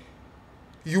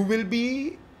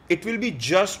be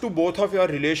just to both of your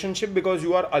relationship because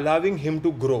you are allowing him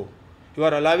to grow. You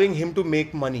are allowing him to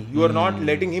make money. You are not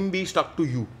letting him be stuck to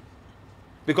you.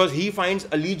 Because he finds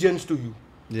allegiance to you.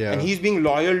 Yeah. And he's being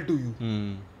loyal to you.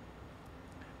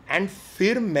 And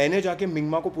फिर मैंने जाके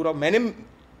मिंगमा को पूरा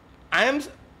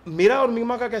मेरा और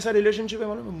मिंगमा का कैसा relationship है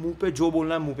मालूम, मुंह पे जो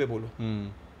बोलना है मुंह पे बोलो.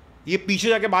 ये पीछे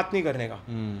जाके बात नहीं करने का,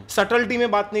 सटल्टी में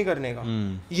बात नहीं करने का.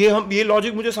 ये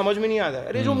लॉजिक मुझे समझ में नहीं आता है.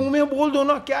 अरे जो मुंह में बोल दो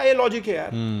ना, क्या ये लॉजिक है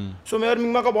यार. सो मैं और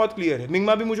मिंगमा का बहुत क्लियर है.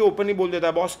 मिंगमा भी मुझे ओपनली बोल देता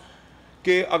है, बॉस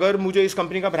कि अगर मुझे इस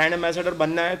कंपनी का ब्रांड एम्बेसडर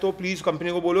बनना है तो प्लीज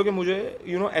कंपनी को बोलो कि मुझे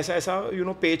ऐसा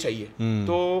पे चाहिए.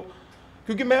 तो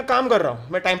क्योंकि मैं काम कर रहा हूँ,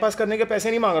 मैं टाइम पास करने के पैसे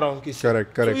नहीं मांग रहा हूँ किसी.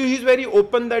 Correct correct. He is very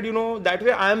open that that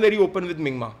way I am very open with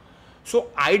Mingma.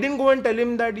 So I didn't go and tell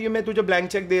him that ये मैं तुझे ब्लैंक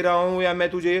चेक दे रहा हूँ या मैं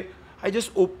तुझे, I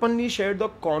just openly shared the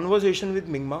conversation with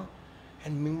Mingma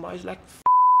and Mingma is like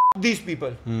these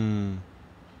people.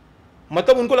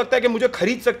 मतलब उनको लगता है कि मुझे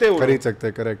खरीद सकते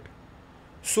हैं. करेक्ट.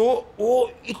 So वो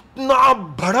इतना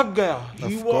भड़क गया.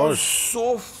 He was so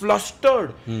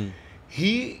flustered.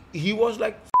 He was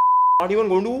like, not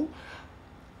even going to.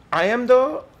 I am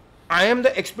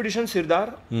the expedition Sirdar.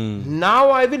 Now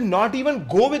I will not even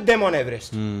go with them on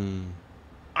Everest.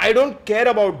 I don't care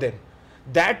about them.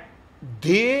 That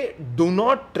they do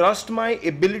not trust my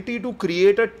ability to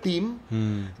create a team.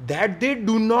 That they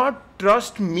do not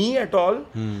trust me at all.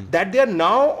 That they are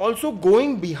now also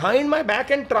going behind my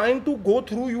back and trying to go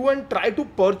through you and try to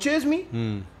purchase me.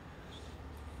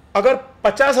 अगर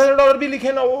 $50,000 भी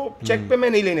लिखे ना वो check पे मैं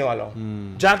नहीं लेने वाला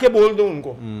हूँ. जाके बोल दो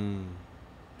उनको.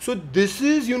 So this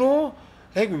is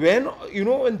like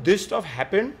when this stuff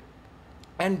happened,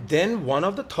 and then one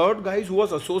of the third guys who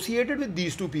was associated with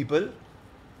these two people,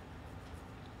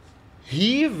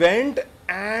 he went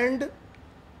and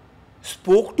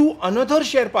spoke to another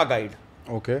Sherpa guide.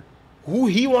 Okay. Who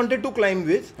he wanted to climb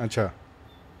with. अच्छा.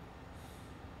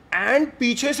 And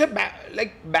पीछे से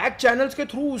back channels के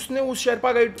through उसने उस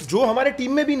Sherpa guide जो हमारे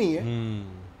team में भी नहीं है,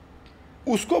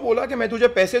 उसको बोला कि मैं तुझे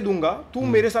पैसे दूंगा, तू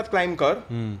मेरे साथ क्लाइंब कर.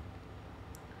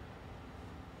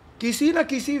 किसी ना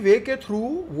किसी वे के थ्रू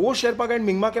वो शेरपा गाइड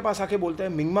मिंगमा के पास आके बोलता है,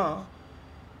 मिंगमा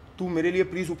तू मेरे लिए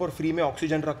प्लीज ऊपर फ्री में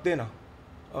ऑक्सीजन रख दे ना,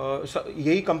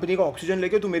 यही कंपनी का ऑक्सीजन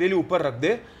लेके तू मेरे लिए ऊपर रख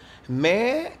दे,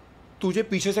 मैं तुझे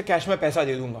पीछे से कैश में पैसा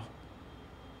दे दूंगा.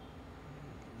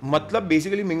 मतलब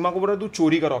बेसिकली मिंगमा को बोल रहा तू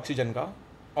चोरी कर ऑक्सीजन का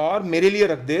और मेरे लिए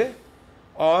रख दे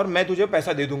और मैं तुझे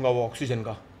पैसा दे दूंगा वो ऑक्सीजन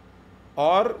का,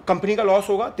 और कंपनी का लॉस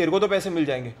होगा, तेरे को तो पैसे मिल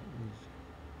जाएंगे.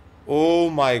 Oh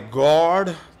my God.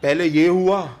 पहले ये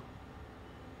हुआ,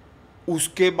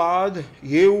 उसके बाद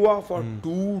ये हुआ. फॉर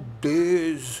 2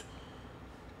 days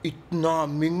इतना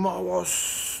Mingma was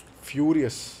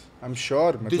furious. I am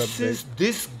sure.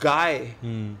 This guy,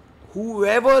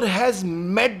 whoever has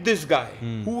met this guy,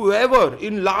 whoever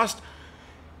in last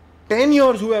 10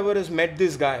 years, whoever has met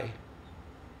this guy,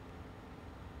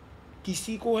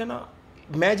 किसी को है ना,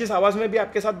 मैं जिस आवाज में भी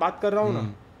आपके साथ बात कर रहा हूँ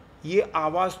ना, ये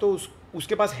आवाज तो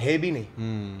उसके पास है भी नहीं.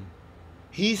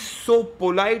 He is so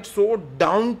polite, so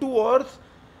down to earth,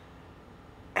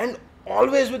 and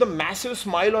always with a massive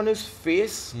smile on his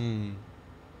face,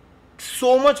 so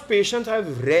much patience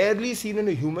I've rarely seen in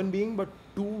a human being, but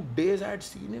 2 days I had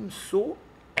seen him so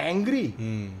angry.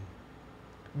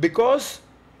 Because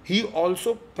he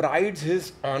also prides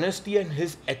his honesty and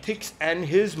his ethics and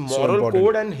his moral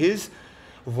code and his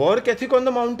work ethic on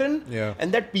the mountain. Yeah.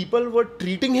 And that people were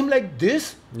treating him like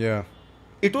this. Yeah.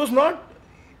 It was not,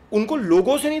 unko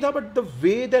logo se nahi tha, but the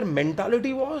way their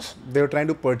mentality was. They were trying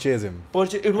to purchase him.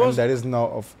 It was. And that is now,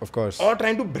 of course. Or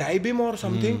trying to bribe him or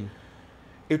something.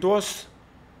 It was.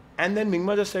 And then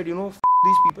Mingma just said, you know,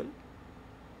 these people.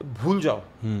 Bhul jao.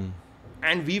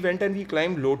 And we went and we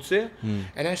climbed Lhotse.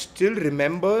 And I still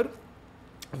remember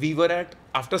we were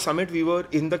after summit, we were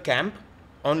in the camp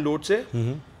on Lhotse.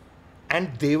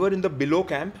 And they were in the below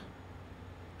camp.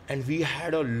 And we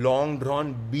had a long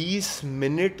drawn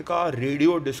 20-minute ka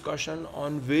radio discussion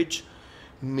on which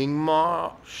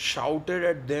Mingma shouted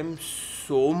at them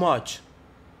so much.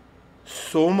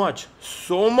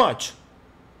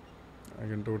 I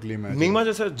can totally imagine. Mingma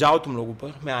just said, "Jao tum log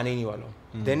upar, main aane hi nahi wala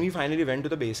hu." Then we finally went to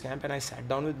the base camp and I sat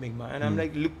down with Mingma and I'm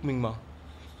like, "Look, Mingma,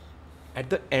 at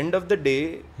the end of the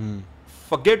day,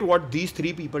 forget what these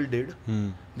 3 people did.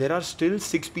 There are still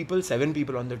 6 people, 7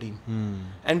 people on the team.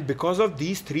 And because of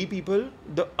these 3 people,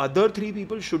 the other 3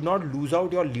 people should not lose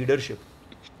out your leadership."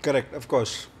 Correct, of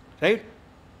course. Right?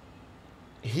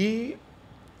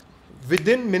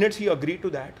 Within minutes, he agreed to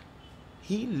that.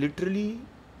 He literally,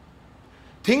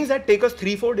 things that take us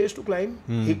 3-4 days to climb,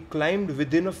 he climbed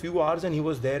within a few hours and he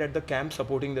was there at the camp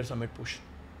supporting their summit push.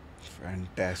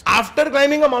 Fantastic. After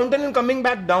climbing a mountain and coming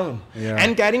back down Yeah.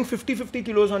 and carrying 50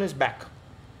 kilos on his back.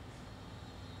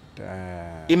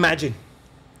 Damn.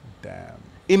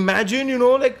 Imagine, you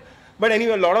know, like, but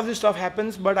anyway, a lot of this stuff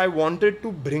happens, but I wanted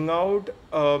to bring out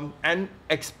and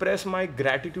express my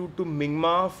gratitude to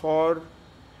Mingma for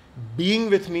being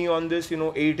with me on this, you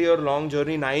know, 8-year-long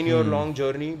journey, 9-year-long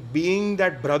journey, being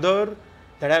that brother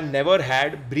that I've never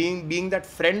had, being that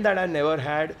friend that I never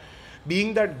had,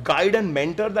 being that guide and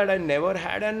mentor that I never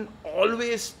had, and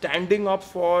always standing up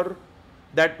for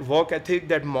that work ethic,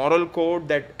 that moral code,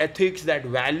 that ethics, that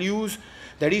values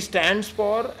that he stands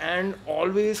for, and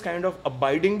always kind of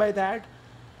abiding by that.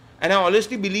 And I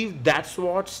honestly believe that's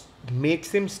what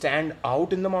makes him stand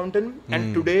out in the mountain.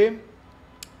 And today,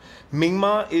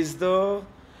 Mingma is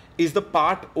the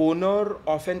part owner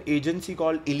of an agency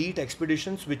called Elite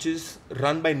Expeditions, which is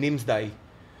run by Nims Dai.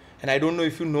 And I don't know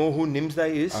if you know who Nims Dai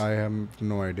is. I have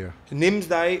no idea. Nims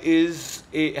Dai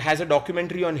has a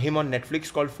documentary on him on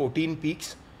Netflix called 14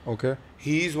 Peaks. Okay.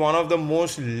 He's one of the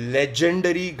most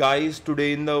legendary guys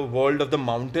today in the world of the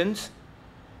mountains.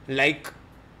 Like,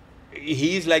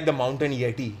 he's like the mountain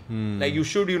yeti. Like, you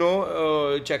should, you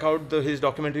know, check out his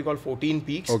documentary called 14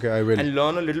 Peaks. Okay, I will. And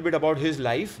learn a little bit about his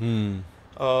life.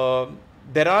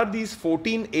 There are these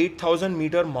 14 8,000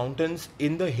 meter mountains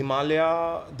in the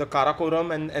Himalaya, the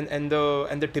Karakoram and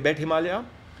the Tibet Himalaya.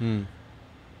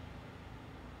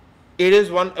 It is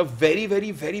a very,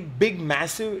 very, very big,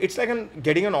 massive. It's like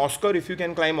getting an Oscar if you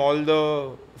can climb all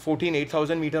the 14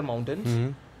 8,000 meter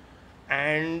mountains.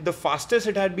 And the fastest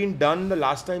it had been done the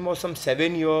last time was some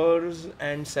 7 years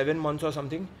and 7 months or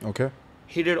something. Okay.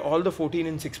 He did all the 14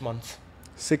 in 6 months.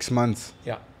 6 months.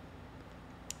 Yeah.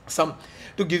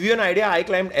 To give you an idea, I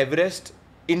climbed Everest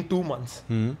in 2 months.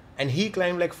 And he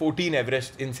climbed like 14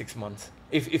 Everest in 6 months.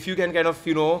 If you can kind of,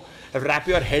 you know, wrap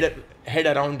your head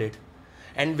around it.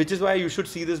 And which is why you should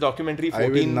see this documentary 14.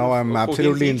 I will now. I'm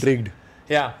absolutely intrigued.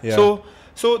 Yeah. So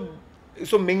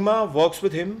Mingma works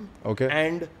with him. Okay.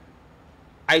 And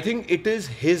I think it is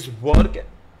his work.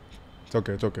 It's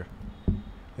okay.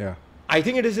 Yeah. I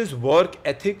think it is his work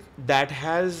ethic that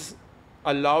has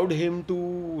allowed him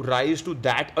to rise to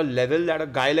that a level that a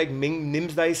guy like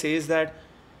Nims Dai says that,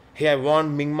 hey, I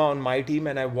want Mingma on my team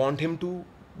and I want him to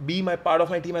be my part of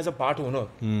my team as a part owner,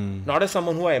 not as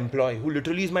someone who I employ, who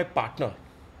literally is my partner.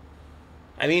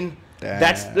 I mean,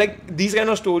 that's like, these kind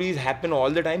of stories happen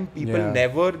all the time. People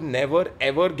never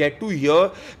ever get to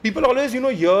hear. People always, you know,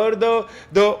 hear all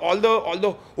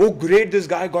the oh great, this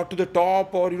guy got to the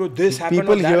top, or you know, this happened.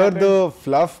 People or that hear happened. the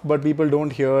fluff, but people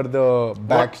don't hear the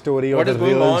backstory or the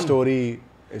real story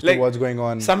as to what's going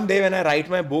on. Someday when I write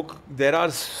my book, there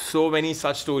are so many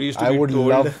such stories to be told. I would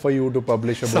love for you to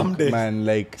publish a book, man.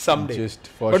 Like, someday. Just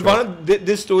for but sure. one of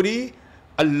this story,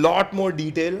 a lot more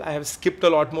detail. I have skipped a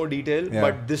lot more detail,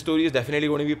 but this story is definitely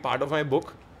going to be part of my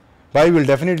book. Bhai, we'll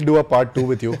definitely do a part 2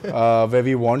 with you, where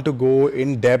we want to go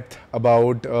in depth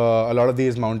about a lot of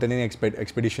these mountaineering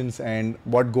expeditions and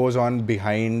what goes on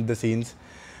behind the scenes.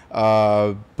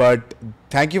 But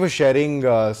thank you for sharing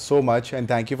so much, and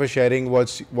thank you for sharing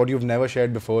what you've never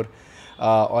shared before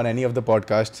on any of the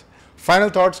podcasts. Final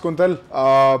thoughts, Kuntal.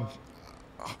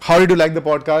 how did you like the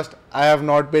podcast? I have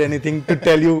not paid anything to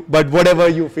tell you, but whatever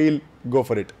you feel, go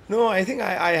for it. No, I think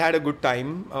I had a good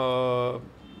time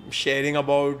sharing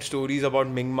about stories about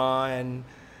Mingma and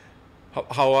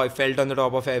how I felt on the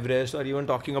top of Everest, or even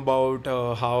talking about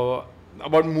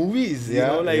about movies.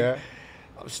 A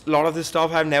lot of this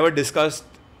stuff I've never discussed.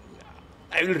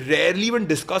 I will rarely even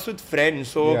discuss with friends.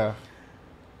 So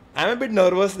I'm a bit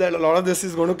nervous that a lot of this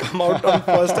is going to come out on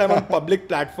first time on public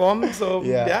platform. So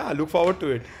I look forward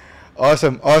to it.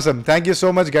 Awesome. Thank you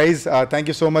so much, guys. Thank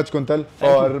you so much, Kuntal,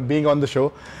 for being on the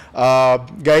show.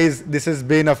 Guys, this has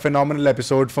been a phenomenal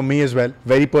episode for me as well,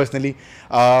 very personally.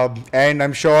 And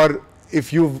I'm sure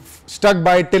if you've stuck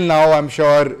by it till now, I'm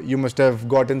sure you must have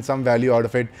gotten some value out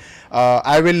of it.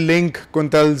 I will link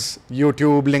Kuntal's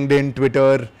YouTube, LinkedIn,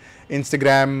 Twitter,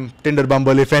 Instagram, Tinder,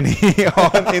 Bumble, if any,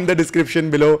 in the description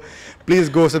below. Please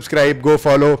go subscribe, go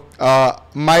follow.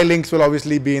 My links will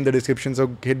obviously be in the description,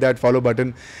 so hit that follow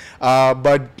button.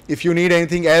 But if you need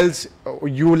anything else,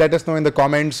 you let us know in the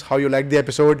comments how you liked the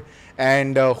episode,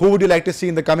 and who would you like to see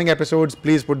in the coming episodes.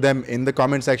 Please put them in the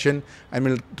comment section and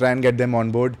we'll try and get them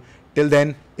on board. Till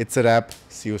then, it's a wrap.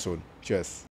 See you soon.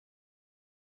 Cheers.